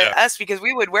that to Yeah. us because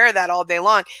we would wear that all day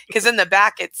long. Because in the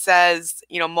back it says,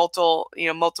 multiple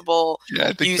Yeah,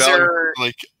 I think Valerie, user.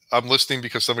 like, I'm listening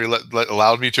because somebody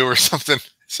allowed me to or something.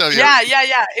 So yeah,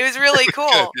 Yeah. It was really good.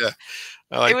 cool. Yeah,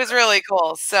 I It like was really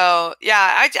cool. So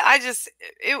yeah, I just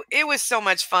it was so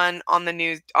much fun on the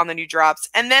new drops,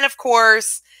 and then of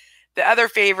course the other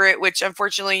favorite, which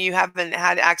unfortunately you haven't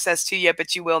had access to yet,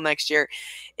 but you will next year,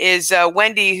 is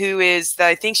Wendy, who is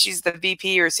I think she's the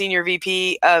VP or senior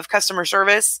VP of customer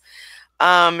service.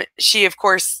 She of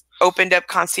course opened up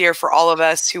concierge for all of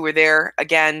us who were there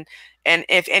again. And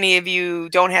if any of you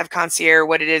don't have concierge,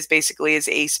 what it is basically is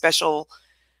a special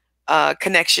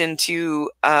connection to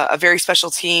a very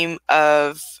special team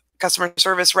of customer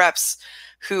service reps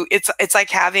who it's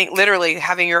like literally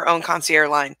having your own concierge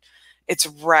line. It's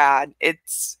rad.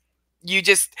 It's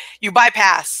you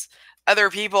bypass other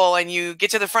people and you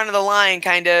get to the front of the line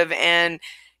kind of, and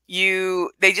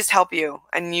they just help you,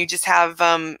 and you just have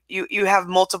you have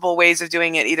multiple ways of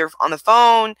doing it, either on the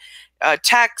phone,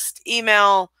 text,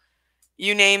 email,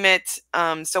 you name it.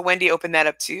 So Wendy opened that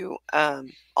up to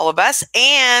all of us,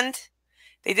 and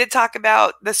they did talk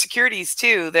about the securities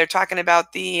too. They're talking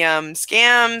about the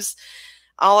scams,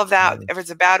 all of that. that. If it's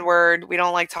a bad word, we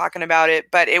don't like talking about it,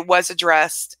 but it was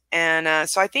addressed. And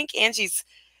so I think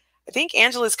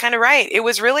Angela's kind of right. It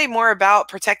was really more about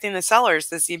protecting the sellers,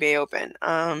 this eBay Open.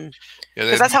 Yeah,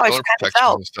 they Because have that's how I seller kind of protections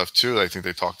felt. and stuff too. I think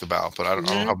they talked about, but I don't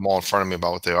Hmm. have them all in front of me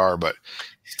about what they are. But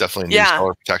it's definitely new Yeah.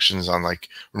 seller protections on, like,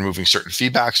 removing certain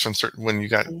feedbacks from certain when you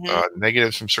got Hmm.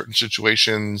 negatives from certain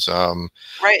situations.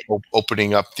 Right.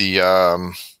 Opening up the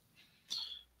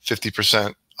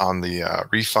 50% on the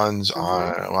refunds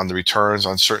Hmm. on the returns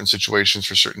on certain situations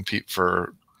for certain people,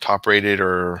 for top rated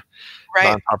or Right.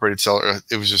 non-top rated seller.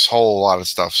 It was just a whole lot of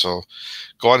stuff. So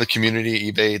go on the community,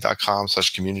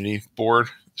 ebay.com/community board.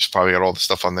 It's probably got all the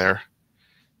stuff on there.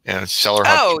 And Seller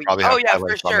Hub Oh, should probably oh have yeah, for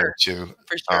highlights on there sure. too.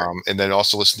 For sure. And then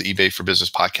also listen to eBay for Business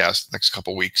podcast next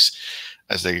couple weeks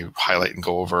as they highlight and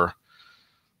go over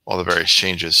all the various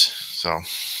changes. So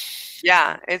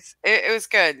Yeah, it was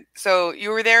good. So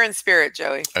you were there in spirit,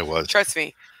 Joey. I was. Trust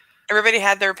me. Everybody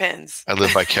had their pins. I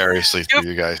live vicariously do,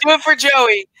 through you guys. do it for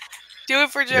Joey. Do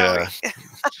it for Yeah. Joey.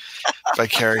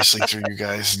 Vicariously through you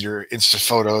guys and your Insta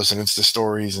photos and Insta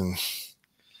stories. And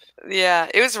Yeah,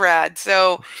 it was rad.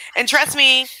 So, and trust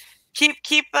me, keep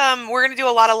we're gonna do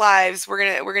a lot of lives.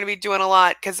 We're gonna be doing a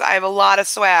lot because I have a lot of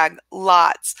swag,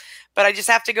 lots. But I just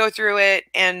have to go through it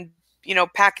and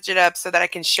package it up so that I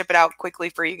can ship it out quickly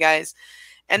for you guys.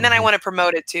 And then I want to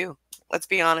promote it too. Let's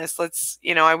be honest.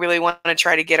 I really want to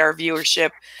try to get our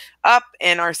viewership up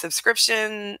and our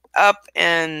subscription up,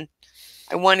 and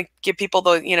I want to give people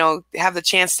have the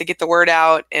chance to get the word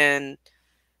out and,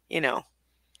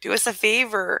 do us a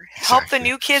favor. Help the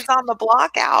new kids on the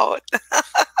block out.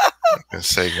 I'm going to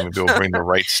say, we'll bring the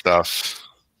right stuff.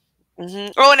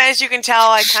 Oh, and as you can tell,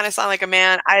 I kind of sound like a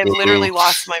man. I literally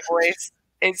lost my voice.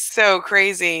 It's so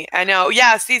crazy. I know.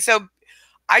 Yeah. See, so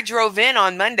I drove in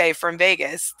on Monday from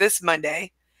Vegas, this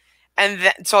Monday.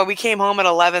 And so we came home at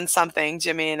 11 something,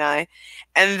 Jimmy and I.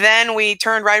 And then we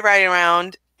turned right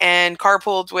around and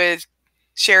carpooled with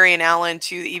Sherry and Alan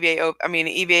to the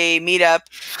eBay meetup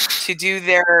to do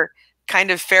their kind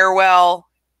of farewell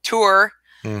tour.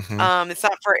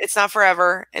 It's not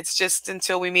forever. It's just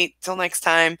until we meet till next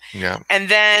time. Yeah. And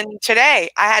then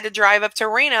today I had to drive up to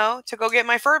Reno to go get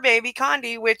my fur baby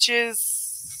Condi, which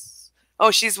is,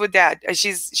 she's with Dad.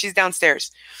 She's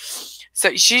downstairs.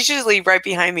 So she's usually right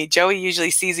behind me. Joey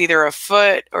usually sees either a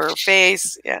foot or a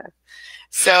face. Yeah.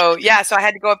 So I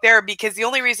had to go up there because the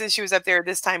only reason she was up there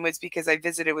this time was because I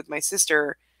visited with my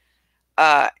sister.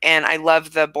 And I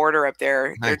love the border up there.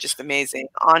 Nice. They're just amazing.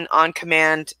 On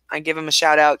command, I give them a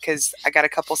shout out because I got a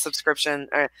couple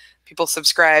people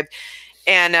subscribed,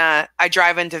 and I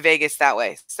drive into Vegas that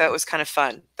way. So it was kind of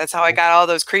fun. That's how I got all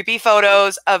those creepy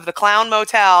photos of the Clown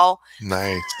Motel.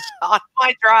 Nice. On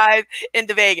my drive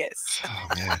into Vegas. Oh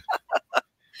man.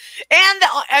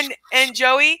 and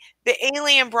Joey, the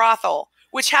Alien Brothel,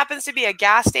 which happens to be a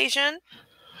gas station.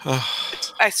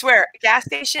 I swear, a gas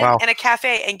station and a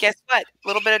cafe. And guess what? A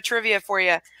little bit of trivia for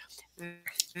you.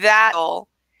 That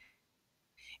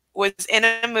was in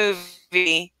a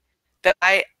movie that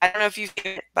I don't know if you've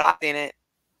seen it, but I've seen it.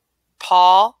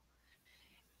 Paul,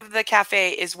 the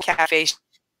cafe is cafe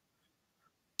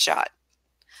shot.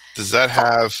 Does that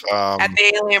have at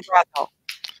the Alien Brothel?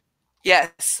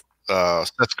 Yes.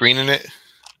 Seth Green in it?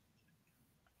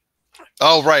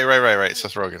 Oh, right.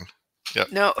 Seth Rogen.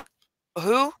 Yep. No.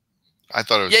 Who? I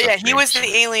thought it was. Yeah. He was the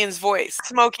alien's voice.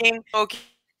 Smoking.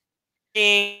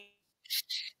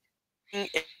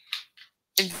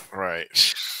 Right.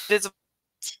 Visible.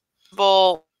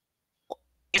 So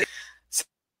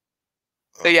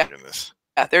yeah.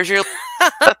 Yeah. There's your.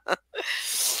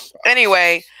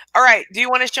 Anyway, all right. Do you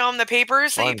want to show them the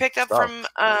papers that you picked up from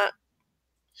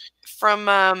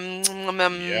yes.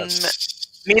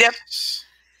 Meetup?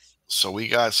 So we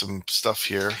got some stuff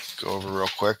here. Go over real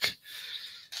quick.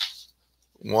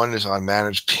 One is on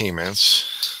managed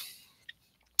payments.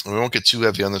 We won't get too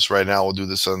heavy on this right now. We'll do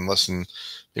this on lesson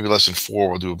 4.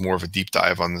 We'll do more of a deep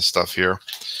dive on this stuff here.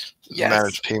 Yes.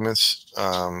 Managed payments.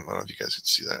 I don't know if you guys can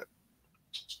see that.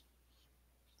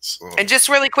 So. And just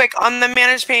really quick on the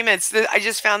managed payments, I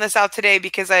just found this out today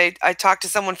because I talked to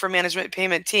someone from management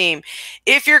payment team.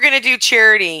 If you're going to do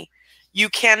charity, you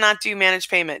cannot do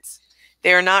managed payments.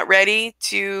 They are not ready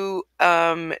to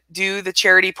do the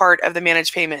charity part of the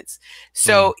managed payments.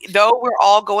 So though we're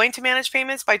all going to managed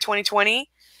payments by 2020,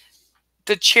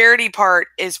 the charity part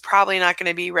is probably not going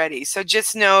to be ready. So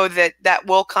just know that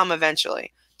will come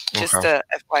eventually. Just a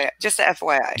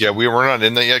FYI. Yeah, we're not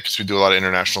in that yet because we do a lot of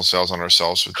international sales on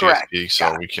ourselves with GSP,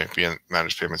 so we can't be in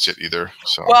managed payments yet either.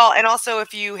 So and also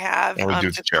if you have we do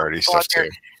the charity stuff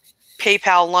too.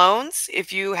 PayPal loans.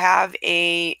 If you have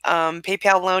a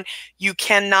PayPal loan, you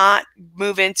cannot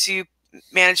move into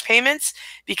managed payments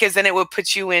because then it will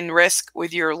put you in risk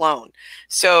with your loan.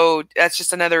 So that's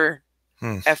just another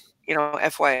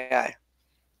FYI.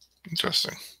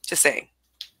 Interesting. Just saying.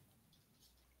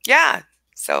 Yeah.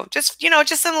 So just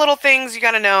some little things you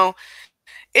got to know.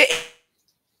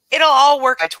 It'll all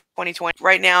work by 2020.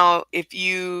 Right now, if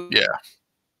you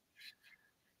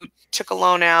took a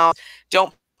loan out,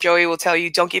 Joey will tell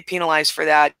you, don't get penalized for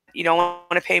that. You don't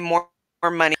want to pay more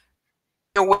money.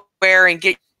 Where and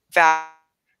get back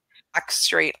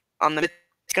straight on them. You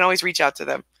can always reach out to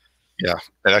them. Yeah,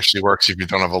 it actually works if you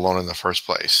don't have a loan in the first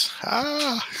place.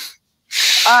 Well,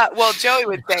 Joey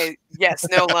would say, yes,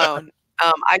 no loan.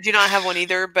 I do not have one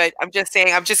either, but I'm just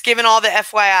saying, I'm just giving all the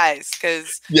FYIs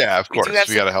because of course,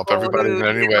 we got to help everybody in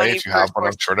any way. If you have one,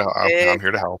 I'm sure I'm here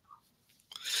to help.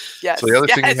 Yes. So the other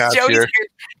thing we have Joey's here.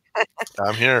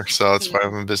 I'm here, so that's why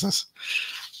I'm in business.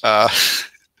 The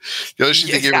other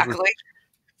thing they gave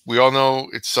we all know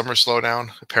it's summer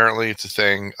slowdown. Apparently, it's a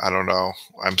thing. I don't know.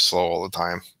 I'm slow all the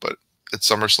time, but it's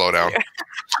summer slowdown.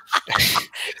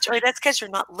 Joey, that's because you're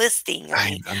not listing.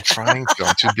 I'm trying to.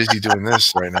 I'm too busy doing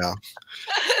this right now.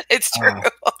 It's true.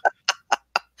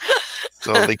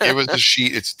 So they gave us a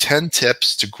sheet. It's 10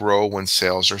 tips to grow when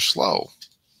sales are slow.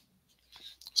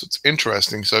 So it's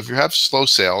interesting. So if you have slow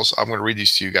sales, I'm going to read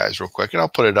these to you guys real quick, and I'll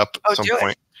put it up at some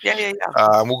point. Yeah, yeah,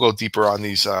 yeah. We'll go deeper on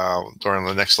these during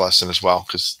the next lesson as well,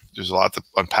 because there's a lot to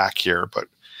unpack here. But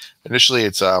initially,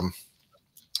 it's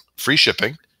free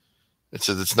shipping. It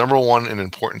says it's number one in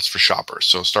importance for shoppers.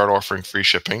 So start offering free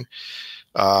shipping.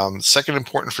 Second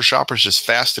important for shoppers is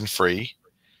fast and free.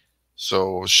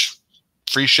 So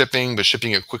free shipping, but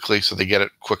shipping it quickly so they get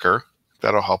it quicker.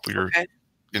 That'll help your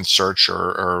in search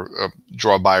or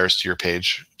draw buyers to your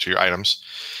page, to your items.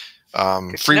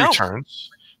 Free returns.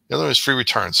 The other one is free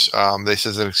returns. They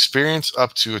says an experience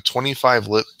up to a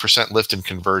 25% lift in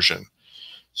conversion.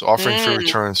 So offering free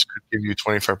returns could give you a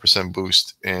 25%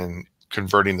 boost in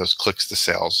converting those clicks to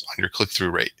sales on your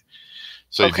click-through rate.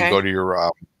 So if you go to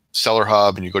your Seller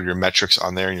Hub and you go to your metrics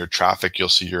on there and your traffic, you'll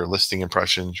see your listing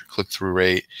impressions, your click-through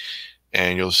rate,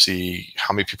 and you'll see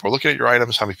how many people are looking at your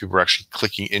items, how many people are actually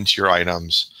clicking into your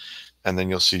items, and then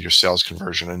you'll see your sales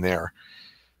conversion in there.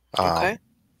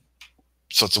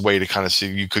 So it's a way to kind of see,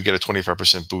 you could get a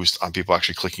 25% boost on people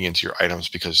actually clicking into your items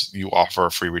because you offer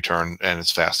a free return and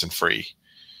it's fast and free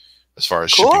as far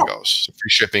as shipping goes. So free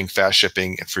shipping, fast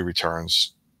shipping, and free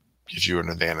returns gives you an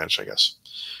advantage, I guess.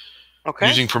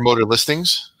 Using promoted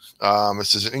listings, it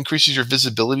says it increases your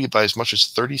visibility by as much as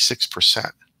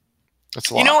 36%. That's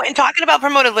a lot. You know, in talking about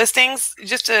promoted listings,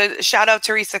 just a shout out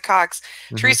Teresa Cox.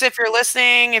 Teresa, if you're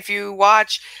listening, if you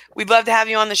watch, we'd love to have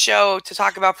you on the show to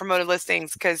talk about promoted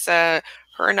listings, because her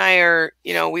and I are,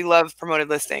 you know, we love promoted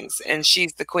listings, and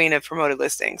she's the queen of promoted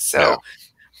listings. So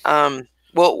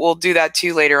we'll do that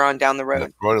too later on down the road. Yeah,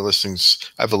 promoted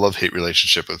listings. I have a love-hate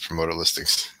relationship with promoted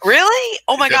listings. Really?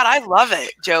 Oh my God, I love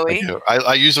it, Joey.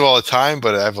 I use it all the time,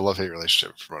 but I have a love-hate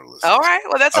relationship with promoted listings. All right.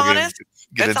 Well, that's honest.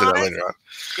 Get into that later on.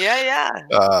 Yeah,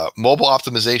 yeah. Mobile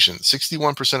optimization.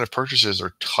 61% of purchases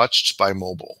are touched by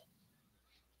mobile.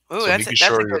 Ooh, so that's a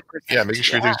good percentage. making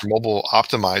sure things are mobile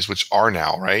optimized, which are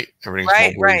now, right? Everything's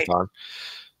mobile. Right.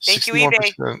 Thank you,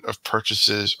 61% of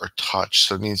purchases are touched.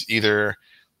 So it means either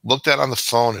looked at on the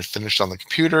phone and finished on the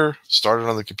computer, started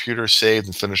on the computer, saved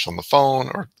and finished on the phone,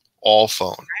 or all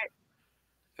phone.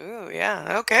 Right. Ooh,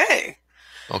 yeah. Okay.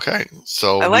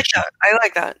 So I like that. I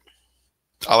like that.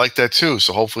 I like that too.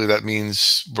 So hopefully that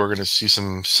means we're going to see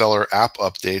some seller app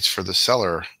updates for the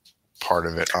seller part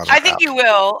of it. I think you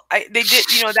will. They did.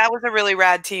 You know, that was a really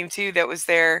rad team too that was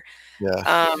there.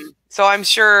 Yeah. So I'm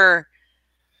sure.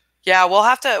 Yeah, we'll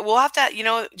have to. You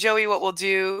know, Joey, what we'll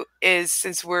do is,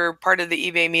 since we're part of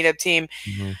the eBay meetup team,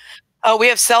 we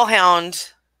have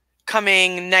Sellhound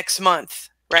coming next month,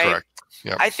 right? Correct.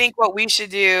 Yep. I think what we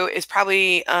should do is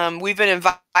probably, we've been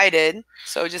invited.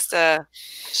 So just a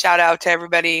shout out to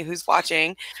everybody who's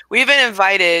watching. We've been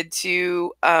invited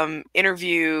to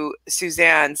interview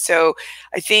Suzanne. So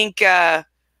I think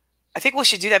we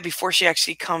should do that before she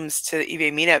actually comes to the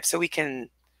eBay meetup, so we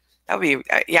can. That would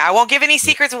be I won't give any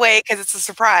secrets away because it's a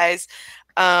surprise.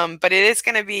 But it is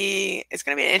going to be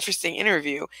an interesting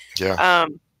interview. Yeah.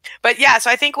 But yeah,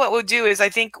 so I think what we'll do is, I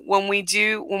think when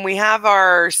we have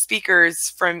our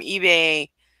speakers from eBay,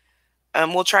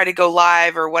 we'll try to go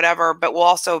live or whatever, but we'll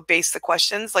also base the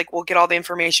questions. Like, we'll get all the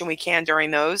information we can during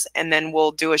those, and then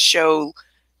we'll do a show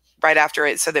right after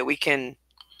it so that we can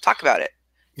talk about it.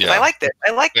 Yeah. I like this. I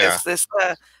like this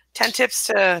 10 tips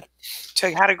to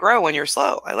how to grow when you're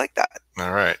slow. I like that.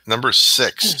 All right. Number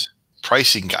 6,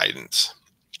 pricing guidance.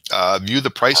 View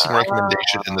the pricing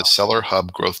recommendation in the Seller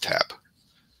Hub growth tab.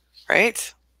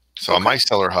 Right. So on my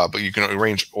Seller Hub, you can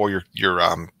arrange all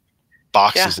your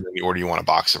boxes in any order you want to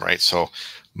box them, right? So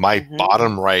my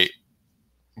bottom right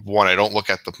one I don't look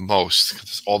at the most, because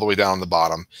it's all the way down the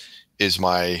bottom, is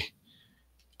my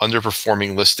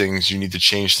underperforming listings. You need to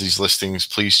change these listings.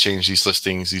 Please change these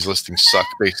listings. These listings suck,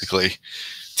 basically,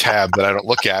 tab that I don't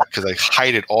look at because I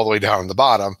hide it all the way down the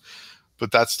bottom.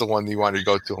 But that's the one you want to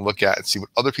go to and look at and see what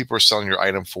other people are selling your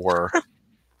item for.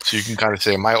 So you can kind of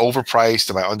say, am I overpriced?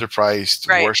 Am I underpriced?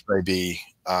 Right. Where should I be?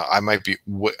 I might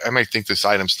think this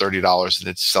item's $30 and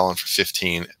it's selling for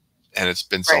 $15, and it's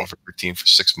been selling for $15 for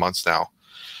 6 months now.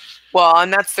 Well,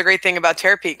 and that's the great thing about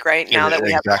Terapeak, right? Now that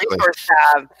we have the resource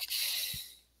tab.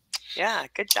 Yeah,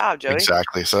 good job, Joey.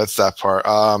 Exactly. So that's that part.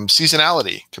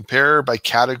 Seasonality. Compare by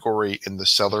category in the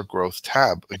seller growth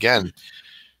tab. Again,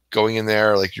 going in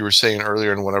there, like you were saying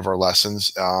earlier in one of our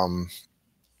lessons,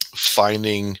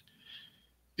 finding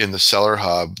in the Seller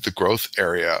Hub the growth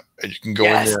area, and you can go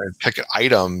in there and pick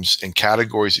items and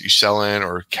categories that you sell in,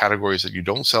 or categories that you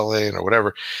don't sell in, or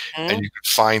whatever, and you can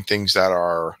find things that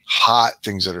are hot,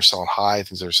 things that are selling high,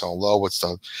 things that are selling low. What's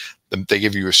they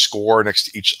give you a score next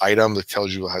to each item that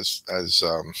tells you how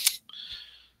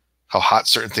hot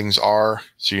certain things are.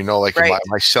 So you know, like, am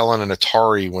I selling an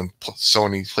Atari when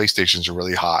Sony PlayStations are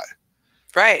really hot?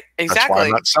 Right. That's why I'm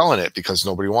Exactly. not selling it, because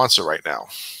nobody wants it right now.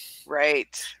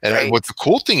 Right. And what the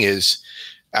cool thing is,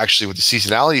 actually, with the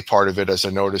seasonality part of it, as I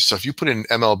noticed, so if you put in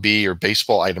MLB or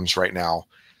baseball items right now,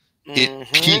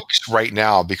 it peaks right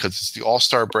now because it's the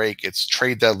All-Star break, it's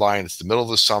trade deadline, it's the middle of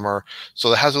the summer.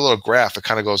 So it has a little graph. It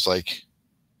kind of goes like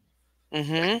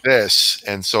this.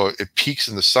 And so it peaks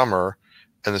in the summer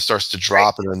and it starts to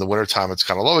drop. And then in the wintertime, it's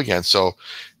kind of low again. So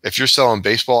if you're selling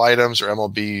baseball items or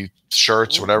MLB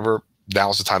shirts, whatever,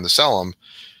 now's the time to sell them.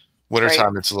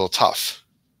 Wintertime, it's a little tough.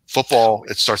 Football,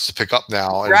 it starts to pick up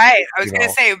now. And, Right. I was going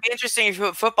to say, it would be interesting if you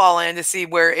put football in to see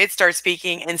where it starts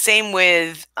peaking. And same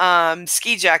with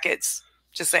ski jackets.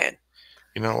 Just saying.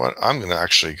 You know what? I'm going to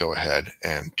actually go ahead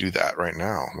and do that right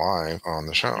now, live on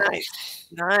the show.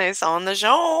 Nice on the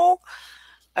show.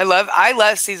 I love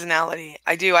seasonality.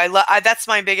 I do. That's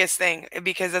my biggest thing,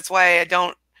 because that's why I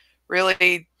don't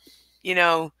really,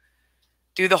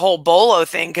 do the whole bolo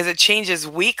thing, because it changes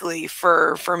weekly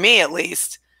for me at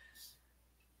least.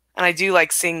 And I do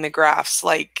like seeing the graphs,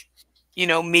 like,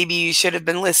 maybe you should have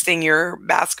been listing your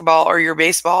basketball or your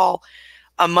baseball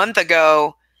a month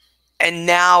ago, and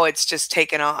now it's just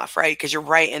taken off, right? Because you're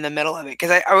right in the middle of it.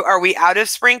 Because are we out of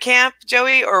spring camp,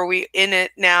 Joey? Or are we in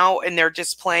it now and they're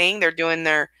just playing? They're doing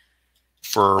their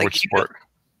which sport?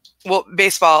 Well,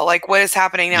 baseball. Like, what is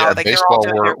happening now? Yeah, like, baseball.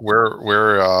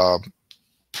 We're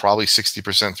probably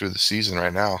 60% through the season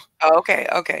right now. Oh,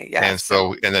 okay. Yeah.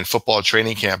 And then football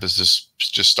training camp is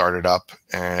just started up,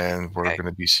 and we're going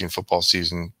to be seeing football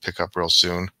season pick up real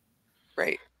soon.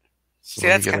 Right. So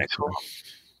that's kind of cool.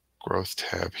 Growth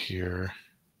tab here.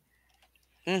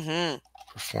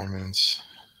 Performance.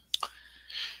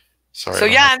 Sorry. So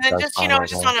yeah, and then just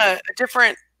just on a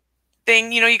different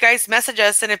thing, you guys message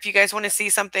us, and if you guys want to see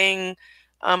something,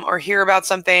 or hear about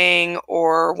something,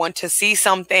 or want to see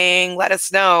something, let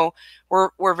us know.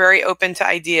 We're very open to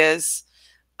ideas,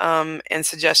 and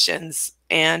suggestions,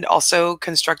 and also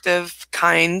constructive,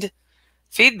 kind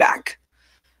feedback.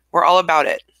 We're all about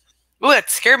it. Oh,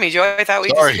 that scared me, Joey. I thought we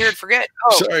disappeared. Forget.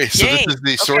 Oh, sorry. So this is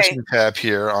the sourcing tab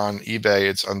here on eBay.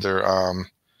 It's under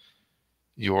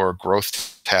your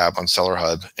growth tab on Seller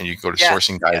Hub, and you go to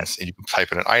sourcing guidance, and you can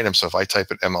type in an item. So if I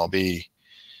type in MLB,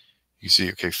 you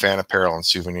see, fan apparel and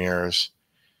souvenirs,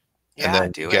 and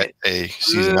then get a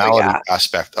seasonality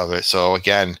aspect of it. So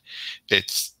again,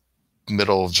 it's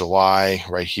middle of July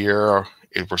right here.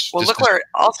 Look where it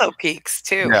also peaks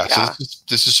too. Yeah. So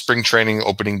this is spring training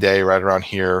opening day right around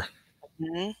here.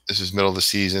 This is middle of the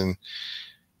season.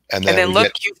 And then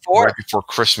look, Q4. Right before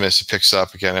Christmas, it picks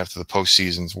up again after the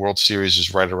postseason. World Series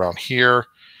is right around here.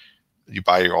 You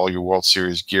buy all your World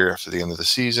Series gear after the end of the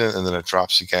season, and then it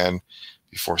drops again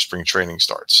before spring training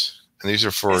starts. And these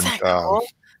are for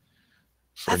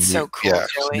That's so cool. Yeah,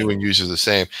 new and users the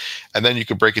same. And then you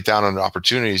can break it down into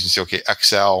opportunities and say, okay,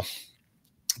 XL,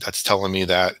 that's telling me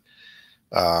that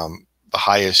the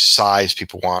highest size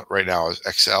people want right now is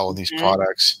XL in these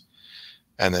products,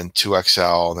 and then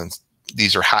 2XL, and then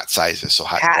these are hat sizes. So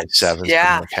hat size 7,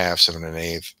 7.5, 7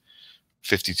 1/8,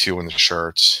 52 in the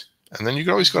shirts. And then you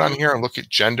can always go down here and look at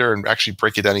gender and actually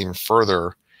break it down even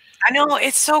further. I know,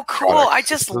 it's so cool. Products. I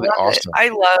just love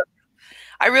it.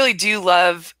 I really do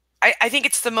love. I think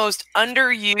it's the most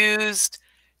underused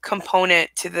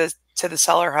component to the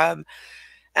Seller Hub,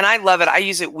 and I love it. I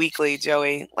use it weekly,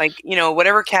 Joey. Like,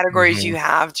 whatever categories you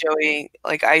have, Joey.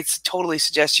 Like, I totally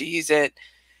suggest you use it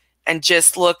and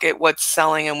just look at what's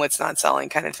selling and what's not selling,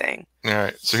 kind of thing. All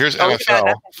right. So here's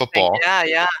NFL football.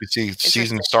 Yeah. You see,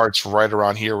 season starts right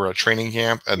around here. We're at training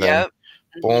camp, and then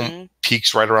boom,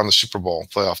 peaks right around the Super Bowl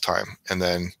playoff time, and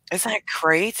then isn't that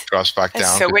great? Drops back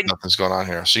down. So nothing's going on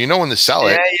here. So when to sell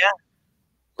it. Yeah.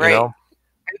 Right.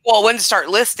 Well, when to start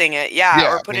listing it,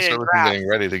 or put it in graph. Getting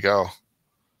ready to go.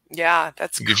 Yeah,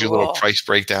 that's cool. It gives you a little price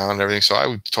breakdown and everything. So I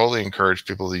would totally encourage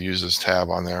people to use this tab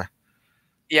on there.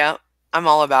 Yeah, I'm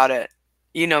all about it.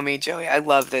 You know me, Joey. I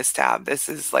love this tab. This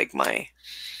is like my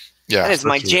that is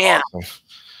my jam. Awesome.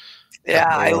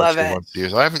 Yeah, I love it.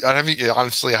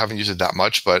 Honestly, I haven't used it that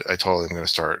much, but I totally am going to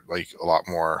start a lot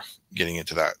more getting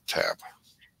into that tab.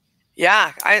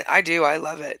 Yeah, I do. I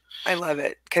love it. I love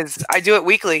it because I do it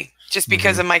weekly just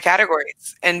because of my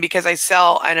categories and because I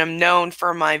sell and I'm known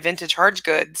for my vintage hard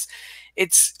goods.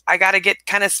 I got to get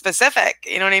kind of specific,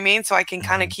 you know what I mean? So I can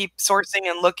kind of keep sourcing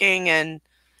and looking and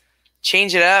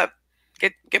change it up,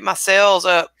 get my sales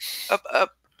up.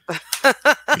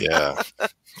 Yeah,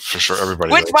 for sure.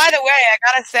 Everybody. Which, by the way, I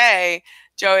gotta say,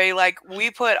 Joey, like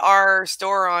we put our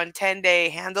store on 10-day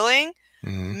handling.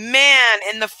 Man,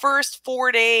 in the first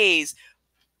 4 days,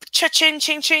 cha-ching,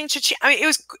 ching, ching, cha-ching. I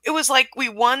mean, it was like we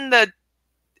won the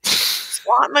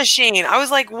slot machine. I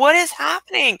was like, what is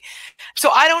happening? So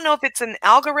I don't know if it's an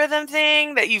algorithm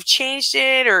thing that you've changed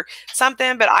it or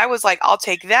something, but I was like, I'll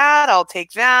take that. I'll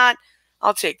take that.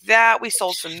 I'll take that. We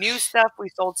sold some new stuff. We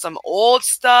sold some old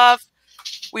stuff.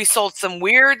 We sold some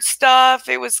weird stuff.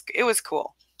 It was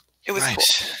cool. It was cool.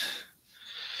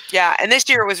 Yeah, and this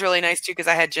year it was really nice too because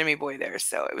I had Jimmy Boy there,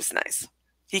 so it was nice.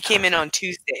 He came in on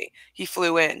Tuesday. He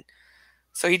flew in.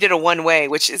 So he did a one way,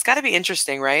 which has got to be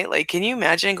interesting, right? Like, can you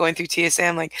imagine going through TSA?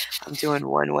 I'm like, I'm doing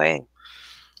one way.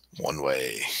 One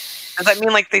way. Does that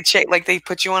mean like they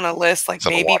put you on a list, like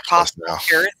maybe possible?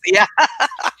 Yeah.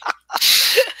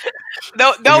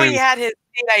 Though he had his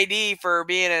state ID for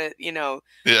being a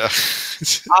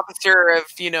officer of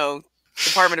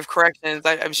Department of Corrections.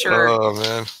 I'm sure. Oh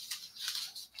man.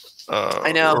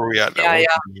 I know. Where are we at now? Yeah.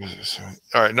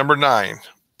 All right, number 9.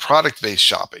 Product-based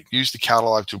shopping. Use the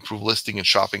catalog to improve listing and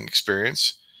shopping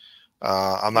experience.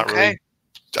 I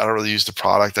don't really use the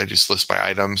product. I just list my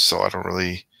items. So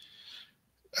I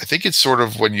think it's sort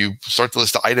of when you start to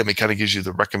list the item, it kind of gives you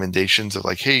the recommendations of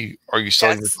like, hey, are you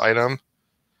selling this item?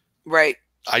 Right.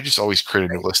 I just always create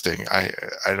a new listing. I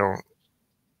don't,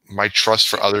 my trust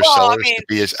for other sellers to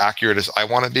be as accurate as I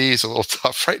want to be is a little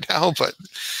tough right now, but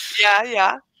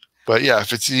yeah. But yeah,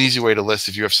 if it's an easy way to list,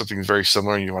 if you have something very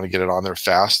similar and you want to get it on there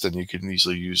fast, then you can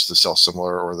easily use the sell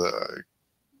similar or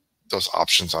those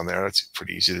options on there. That's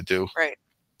pretty easy to do. Right.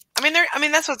 I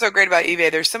mean, that's what's so great about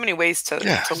eBay. There's so many ways to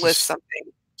list something.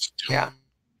 Yeah.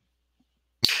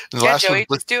 And the last Joey,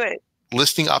 one, just do it.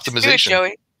 Listing optimization. Do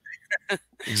it, Joey.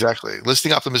 Exactly.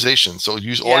 Listing optimization. So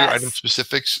use all your item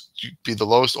specifics. Be the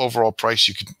lowest overall price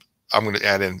you can. I'm going to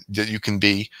add in that you can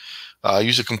be.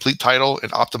 Use a complete title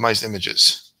and optimized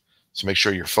images. So make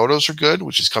sure your photos are good,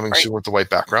 which is coming soon with the white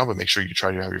background, but make sure you try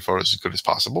to have your photos as good as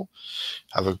possible.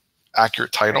 Have an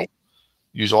accurate title.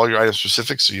 Use all your item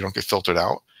specifics so you don't get filtered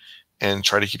out, and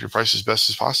try to keep your price as best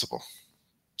as possible.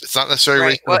 It's not necessarily a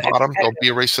race to the bottom. Don't be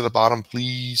a race to the bottom,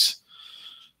 please.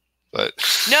 But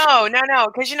no,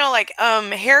 because like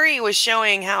Harry was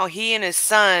showing how he and his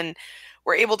son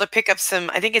were able to pick up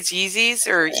some, I think it's Yeezys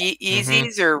or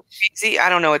Yeezys or Yeezy. I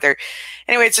don't know what they're.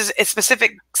 Anyway, it's a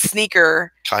specific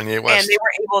sneaker. Kanye West. And they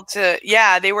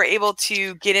were able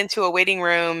to get into a waiting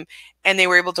room and they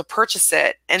were able to purchase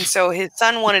it. And so his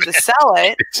son wanted to sell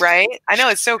it, right? I know,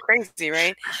 it's so crazy,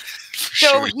 right?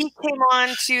 So he came on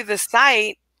to the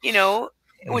site,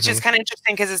 which is kind of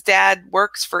interesting because his dad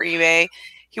works for eBay.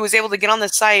 He was able to get on the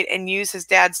site and use his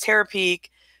dad's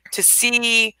Terapeak to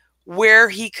see where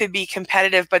he could be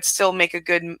competitive but still make a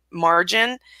good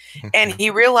margin. And he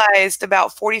realized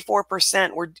about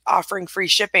 44% were offering free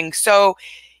shipping. So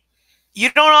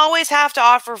you don't always have to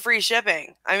offer free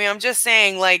shipping. I mean, I'm just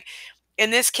saying, like,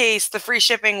 in this case, the free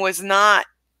shipping was not,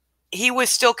 he was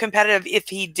still competitive if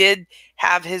he did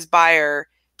have his buyer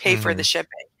pay for the shipping.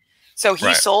 So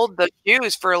he sold the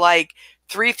shoes for like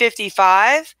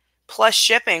 $355 plus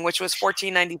shipping, which was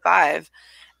 $14.95.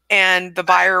 And the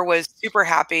buyer was super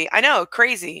happy. I know,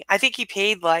 crazy. I think he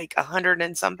paid like $100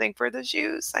 and something for the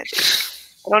shoes. I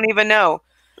don't even know.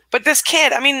 But this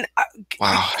kid, I mean,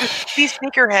 wow. These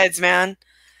sneakerheads, man.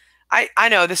 I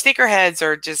know the sneakerheads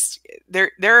are just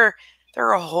they're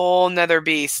a whole nother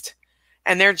beast,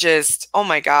 and they're just, oh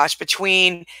my gosh.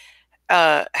 Between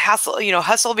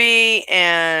Hustlebee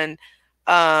and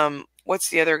what's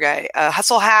the other guy?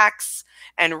 Hustle Hacks.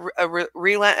 And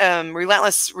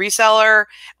Relentless Reseller.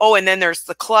 Oh, and then there's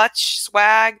the Clutch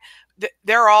Swag.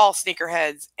 They're all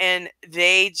sneakerheads, and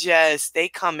they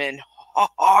come in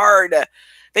hard.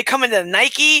 They come into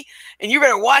Nike, and you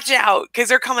better watch out because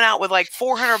they're coming out with like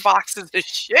 400 boxes of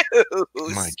shoes.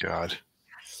 My God.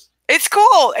 It's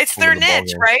cool. It's their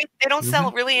niche, right? They don't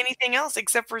sell really anything else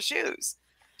except for shoes.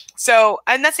 So,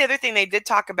 and that's the other thing they did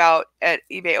talk about at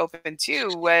eBay Open too,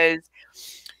 was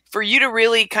for you to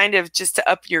really kind of just to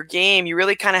up your game, you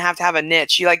really kind of have to have a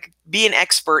niche. You like be an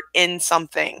expert in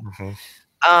something.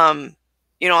 And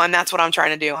that's what I'm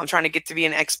trying to do. I'm trying to get to be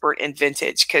an expert in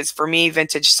vintage because for me,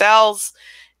 vintage sells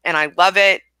and I love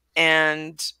it.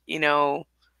 And,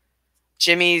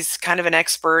 Jimmy's kind of an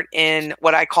expert in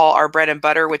what I call our bread and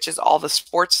butter, which is all the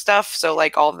sports stuff. So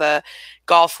like all the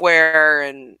golf wear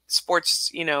and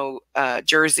sports,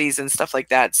 jerseys and stuff like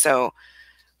that. So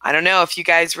I don't know if you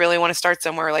guys really want to start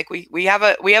somewhere. Like we have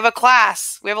a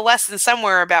class, we have a lesson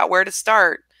somewhere about where to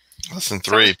start. Lesson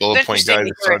 3, bullet point guide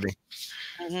to starting.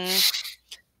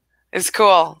 It's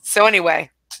cool. So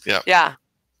anyway, yeah.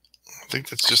 I think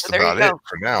that's just about it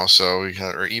for now. So we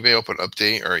got our eBay Open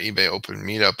update, our eBay Open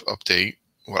meetup update.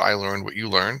 What I learned, what you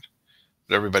learned,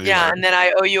 what everybody learned. And then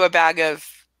I owe you a bag of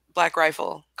Black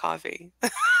Rifle coffee.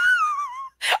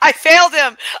 I failed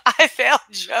him. I failed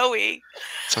Joey.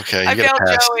 It's okay. I You got failed to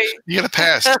pass. Joey. You got to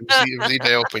pass. It was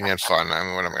eBay Open. You had fun. I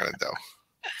mean, what am I going to do?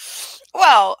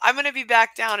 Well, I'm going to be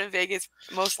back down in Vegas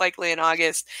most likely in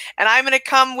August, and I'm going to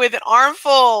come with an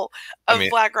armful of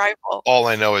Black Rifle. All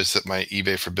I know is that my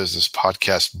eBay for Business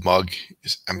podcast mug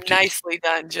is empty. Nicely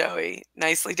done, Joey.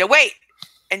 Nicely done. Wait,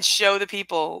 and show the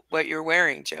people what you're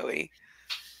wearing, Joey.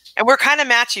 And we're kind of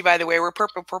matchy, by the way. We're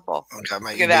purple. I got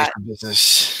my Look at eBay that. for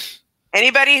Business.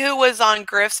 Anybody who was on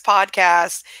Griff's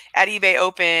podcast at eBay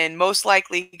Open most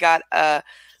likely got a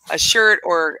shirt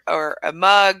or a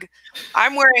mug.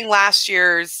 I'm wearing last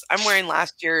year's.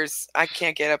 I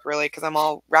can't get up really because I'm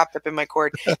all wrapped up in my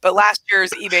cord. But last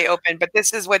year's eBay Open. But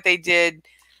this is what they did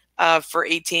for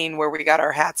 18, where we got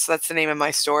our hats. That's the name of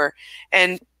my store.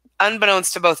 And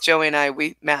unbeknownst to both Joey and I,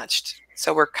 we matched.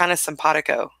 So we're kind of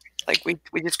simpatico. Like we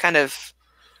just kind of,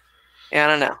 I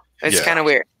don't know. It's kind of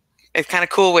weird. It's kind of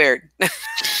cool weird.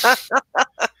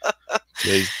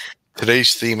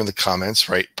 Today's theme in the comments,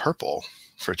 write purple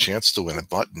for a chance to win a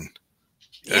button.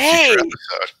 Yay!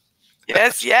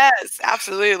 Yes,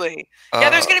 absolutely. Yeah,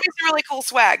 there's going to be some really cool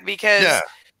swag because,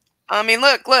 I mean,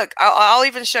 look, I'll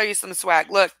even show you some swag.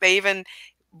 Look,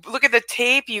 look at the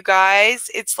tape, you guys.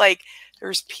 It's like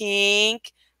there's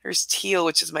pink, there's teal,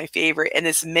 which is my favorite, and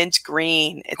this mint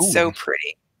green. It's so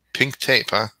pretty. Pink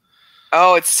tape, huh?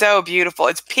 Oh, it's so beautiful.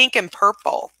 It's pink and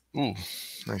purple. Ooh,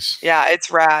 nice. Yeah, it's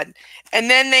rad. And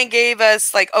then they gave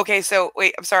us okay, so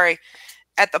wait, I'm sorry.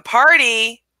 At the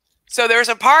party, so there's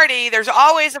a party. There's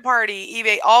always a party.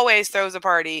 eBay always throws a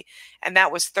party. And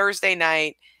that was Thursday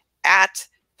night at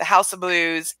the House of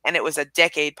Blues. And it was a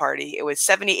decade party. It was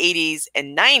 70s, 80s,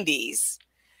 and 90s.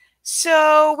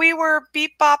 So we were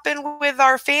beep bopping with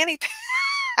our fanny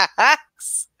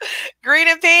packs, green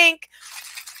and pink,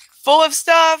 full of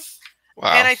stuff.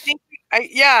 Wow. And I think,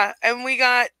 and we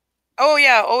got, oh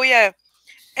yeah.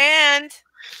 And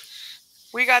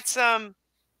we got some,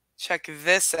 check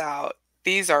this out.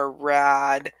 These are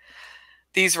rad.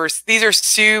 These were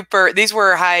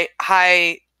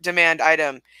high demand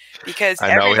item because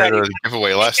I know we had a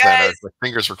giveaway last night. My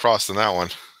fingers were crossed on that one.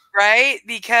 Right?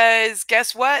 Because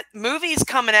guess what? Movie's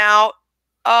coming out.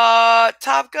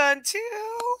 Top Gun 2.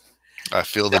 I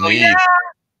feel the need. Yeah.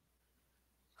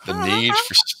 The need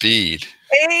for speed.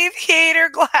 Aviator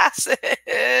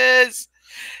glasses.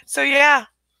 So yeah,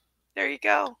 there you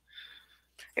go.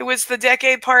 It was the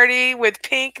decade party with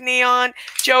pink neon.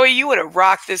 Joey, you would have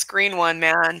rocked this green one,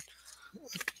 man.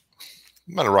 I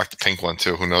might have rocked the pink one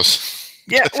too. Who knows?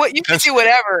 Yeah, you can do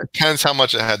whatever. Depends how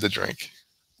much I had to drink.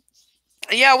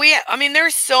 Yeah, I mean,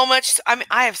 there's so much. I mean,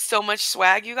 I have so much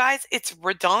swag, you guys. It's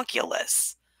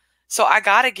redonkulous. So I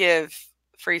gotta give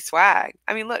free swag.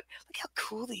 I mean, look how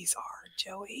cool these are,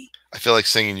 Joey. I feel like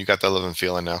singing "You Got That Living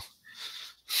Feeling" now.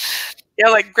 Yeah,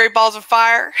 like Great Balls of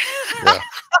Fire. Yeah,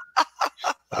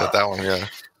 that one. Yeah.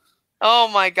 Oh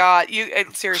my God!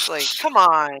 Seriously, come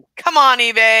on,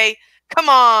 eBay, come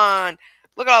on!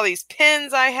 Look at all these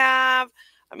pins I have.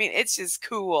 I mean, it's just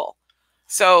cool.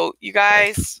 So you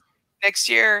guys, next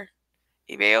year,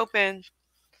 eBay Open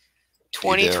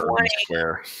 2020.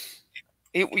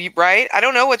 Right? I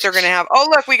don't know what they're gonna have. Oh,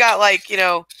 look, we got we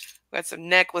got some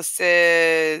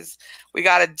necklaces. We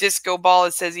got a disco ball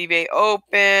that says eBay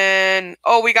Open.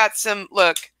 Oh, we got some.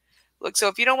 Look. So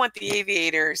if you don't want the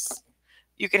aviators,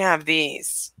 you can have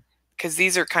these because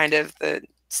these are kind of the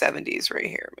 70s right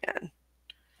here, man.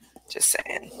 Just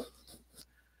saying.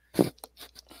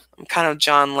 I'm kind of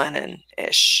John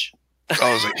Lennon-ish.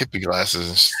 Oh, it's like hippie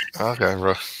glasses. Okay,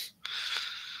 bro.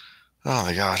 Oh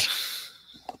my God.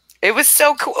 It was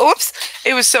so cool. Oops.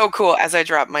 It was so cool as I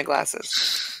dropped my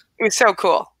glasses. It was so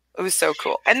cool.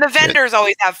 And the vendors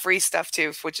always have free stuff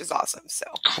too, which is awesome. So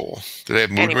cool. Do they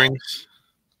have mood rings?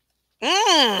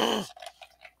 No.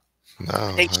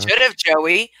 They should have,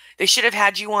 Joey. They should have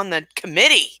had you on the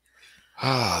committee.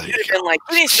 Oh, you should have been like,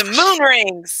 we need some moon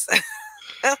rings.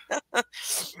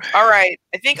 All right.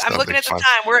 I think I'm looking at the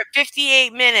time. We're at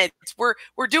 58 minutes. We're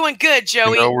doing good,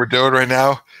 Joey. You know what we're doing right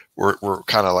now? We're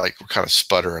kind of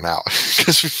sputtering out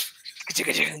because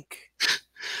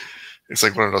it's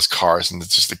like one of those cars, and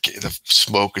it's just the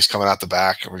smoke is coming out the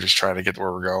back, and we're just trying to get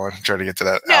where we're going. Trying to get to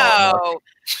that. No,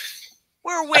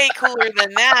 we're way cooler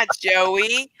than that,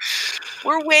 Joey.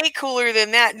 We're way cooler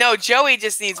than that. No, Joey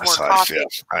just needs more coffee.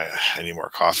 I need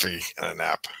more coffee and a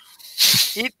nap.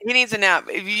 He needs a nap.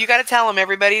 You got to tell him,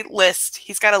 everybody, list.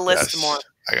 He's got to list more.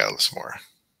 I got to list more.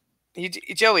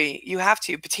 Joey, you have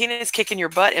to. Bettina is kicking your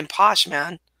butt in Posh,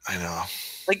 man. I know.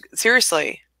 Like,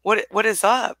 seriously, what is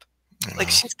up? Like,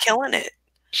 she's killing it.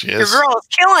 She is. Your girl is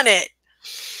killing it.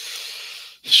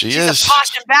 She's a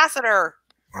Posh ambassador.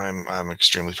 I'm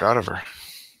extremely proud of her.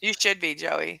 You should be,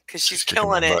 Joey, because she's kicking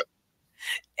my killing it. butt.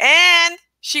 And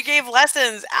she gave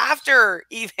lessons after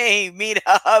eBay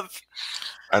meetup.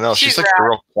 I know she's like the rad.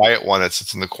 real quiet one that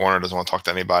sits in the corner, doesn't want to talk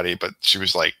to anybody. But she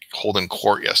was like holding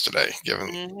court yesterday,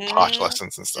 giving Tosh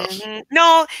lessons and stuff.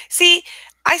 No, see,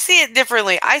 I see it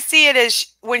differently. I see it as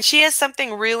when she has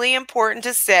something really important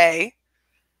to say,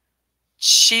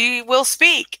 she will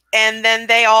speak, and then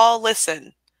they all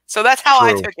listen. So that's how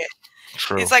I took it.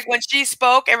 True. It's like when she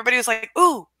spoke, everybody was like,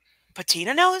 "Ooh,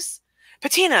 Patina knows.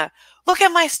 Patina, look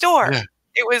at my store." Yeah.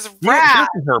 It was We don't rad. hear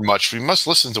from her much. We must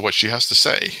listen to what she has to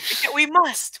say. We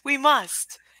must. We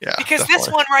must. Yeah, because definitely.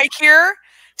 this one right here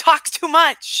talks too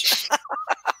much.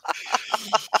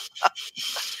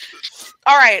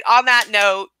 All right. On that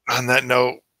note,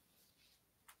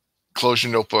 close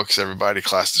your notebooks, everybody.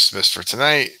 Class dismissed for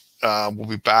tonight. We'll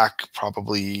be back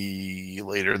probably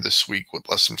later this week with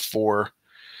lesson 4.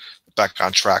 Back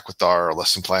on track with our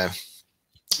lesson plan.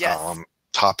 Yes.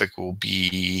 Topic will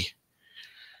be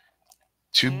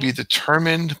to be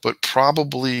determined, but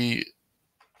probably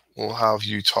we'll have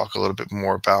you talk a little bit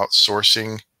more about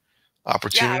sourcing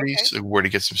opportunities, where to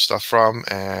get some stuff from,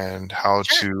 and how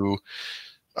to,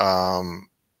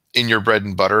 in your bread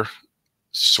and butter,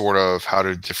 sort of how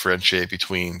to differentiate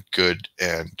between good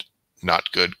and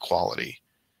not good quality.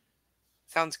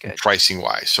 Sounds good. Pricing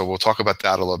wise. So we'll talk about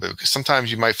that a little bit, because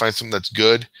sometimes you might find something that's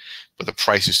good, but the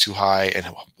price is too high, and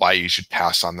why you should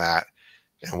pass on that,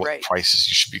 and what prices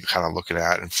you should be kind of looking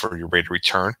at and for your rate of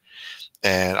return.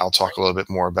 And I'll talk a little bit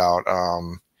more about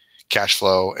cash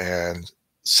flow. And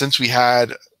since we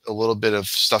had a little bit of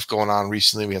stuff going on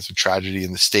recently, we had some tragedy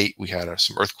in the state. We had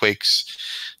some earthquakes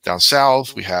down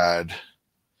south. We had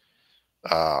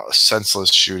a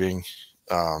senseless shooting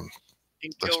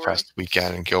this past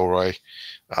weekend in Gilroy.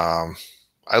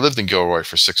 I lived in Gilroy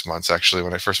for 6 months, actually,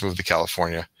 when I first moved to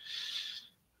California.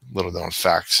 Little known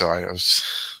fact. So I was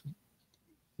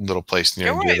a little place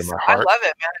near and dear to my heart. I love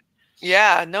it, man.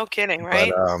 Yeah, no kidding,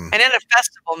 right? But, and in a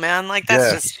festival, man, like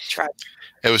that's just tragic.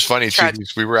 It was funny too,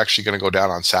 because we were actually going to go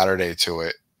down on Saturday to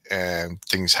it, and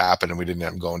things happened, and we didn't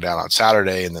end up going down on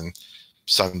Saturday, and then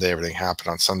Sunday everything happened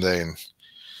on Sunday, and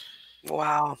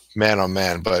wow, man, oh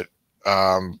man. But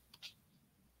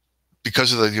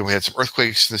because of the, we had some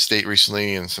earthquakes in the state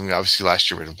recently, and some obviously last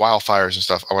year we had wildfires and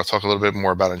stuff. I want to talk a little bit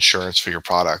more about insurance for your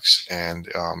products and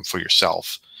for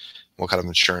yourself. What kind of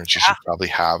insurance you should probably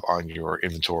have on your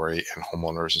inventory and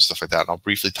homeowners and stuff like that. And I'll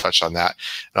briefly touch on that,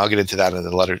 and I'll get into that in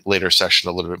the later session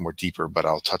a little bit more deeper, but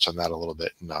I'll touch on that a little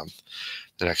bit in the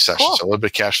next session. So a little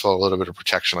bit of cash flow, a little bit of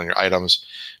protection on your items,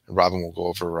 and Robin will go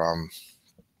over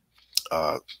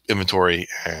inventory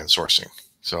and sourcing.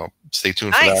 So stay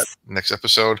tuned for that next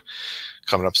episode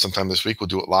coming up sometime this week. We'll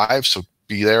do it live, so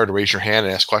be there to raise your hand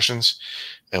and ask questions,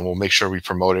 and we'll make sure we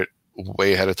promote it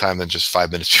way ahead of time than just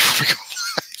 5 minutes before we go.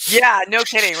 Yeah, no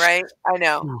kidding, right? I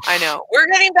know. We're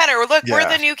getting better. Look, we're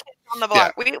the new kids on the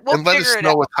block. We'll and let us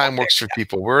know what time works for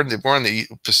people. We're on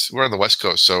the West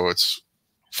Coast, so it's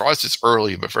for us it's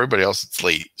early, but for everybody else it's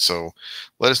late. So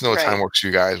let us know what time works for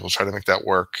you guys. We'll try to make that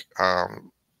work.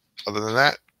 Other than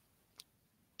that,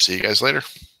 see you guys later.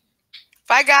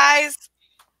 Bye, guys.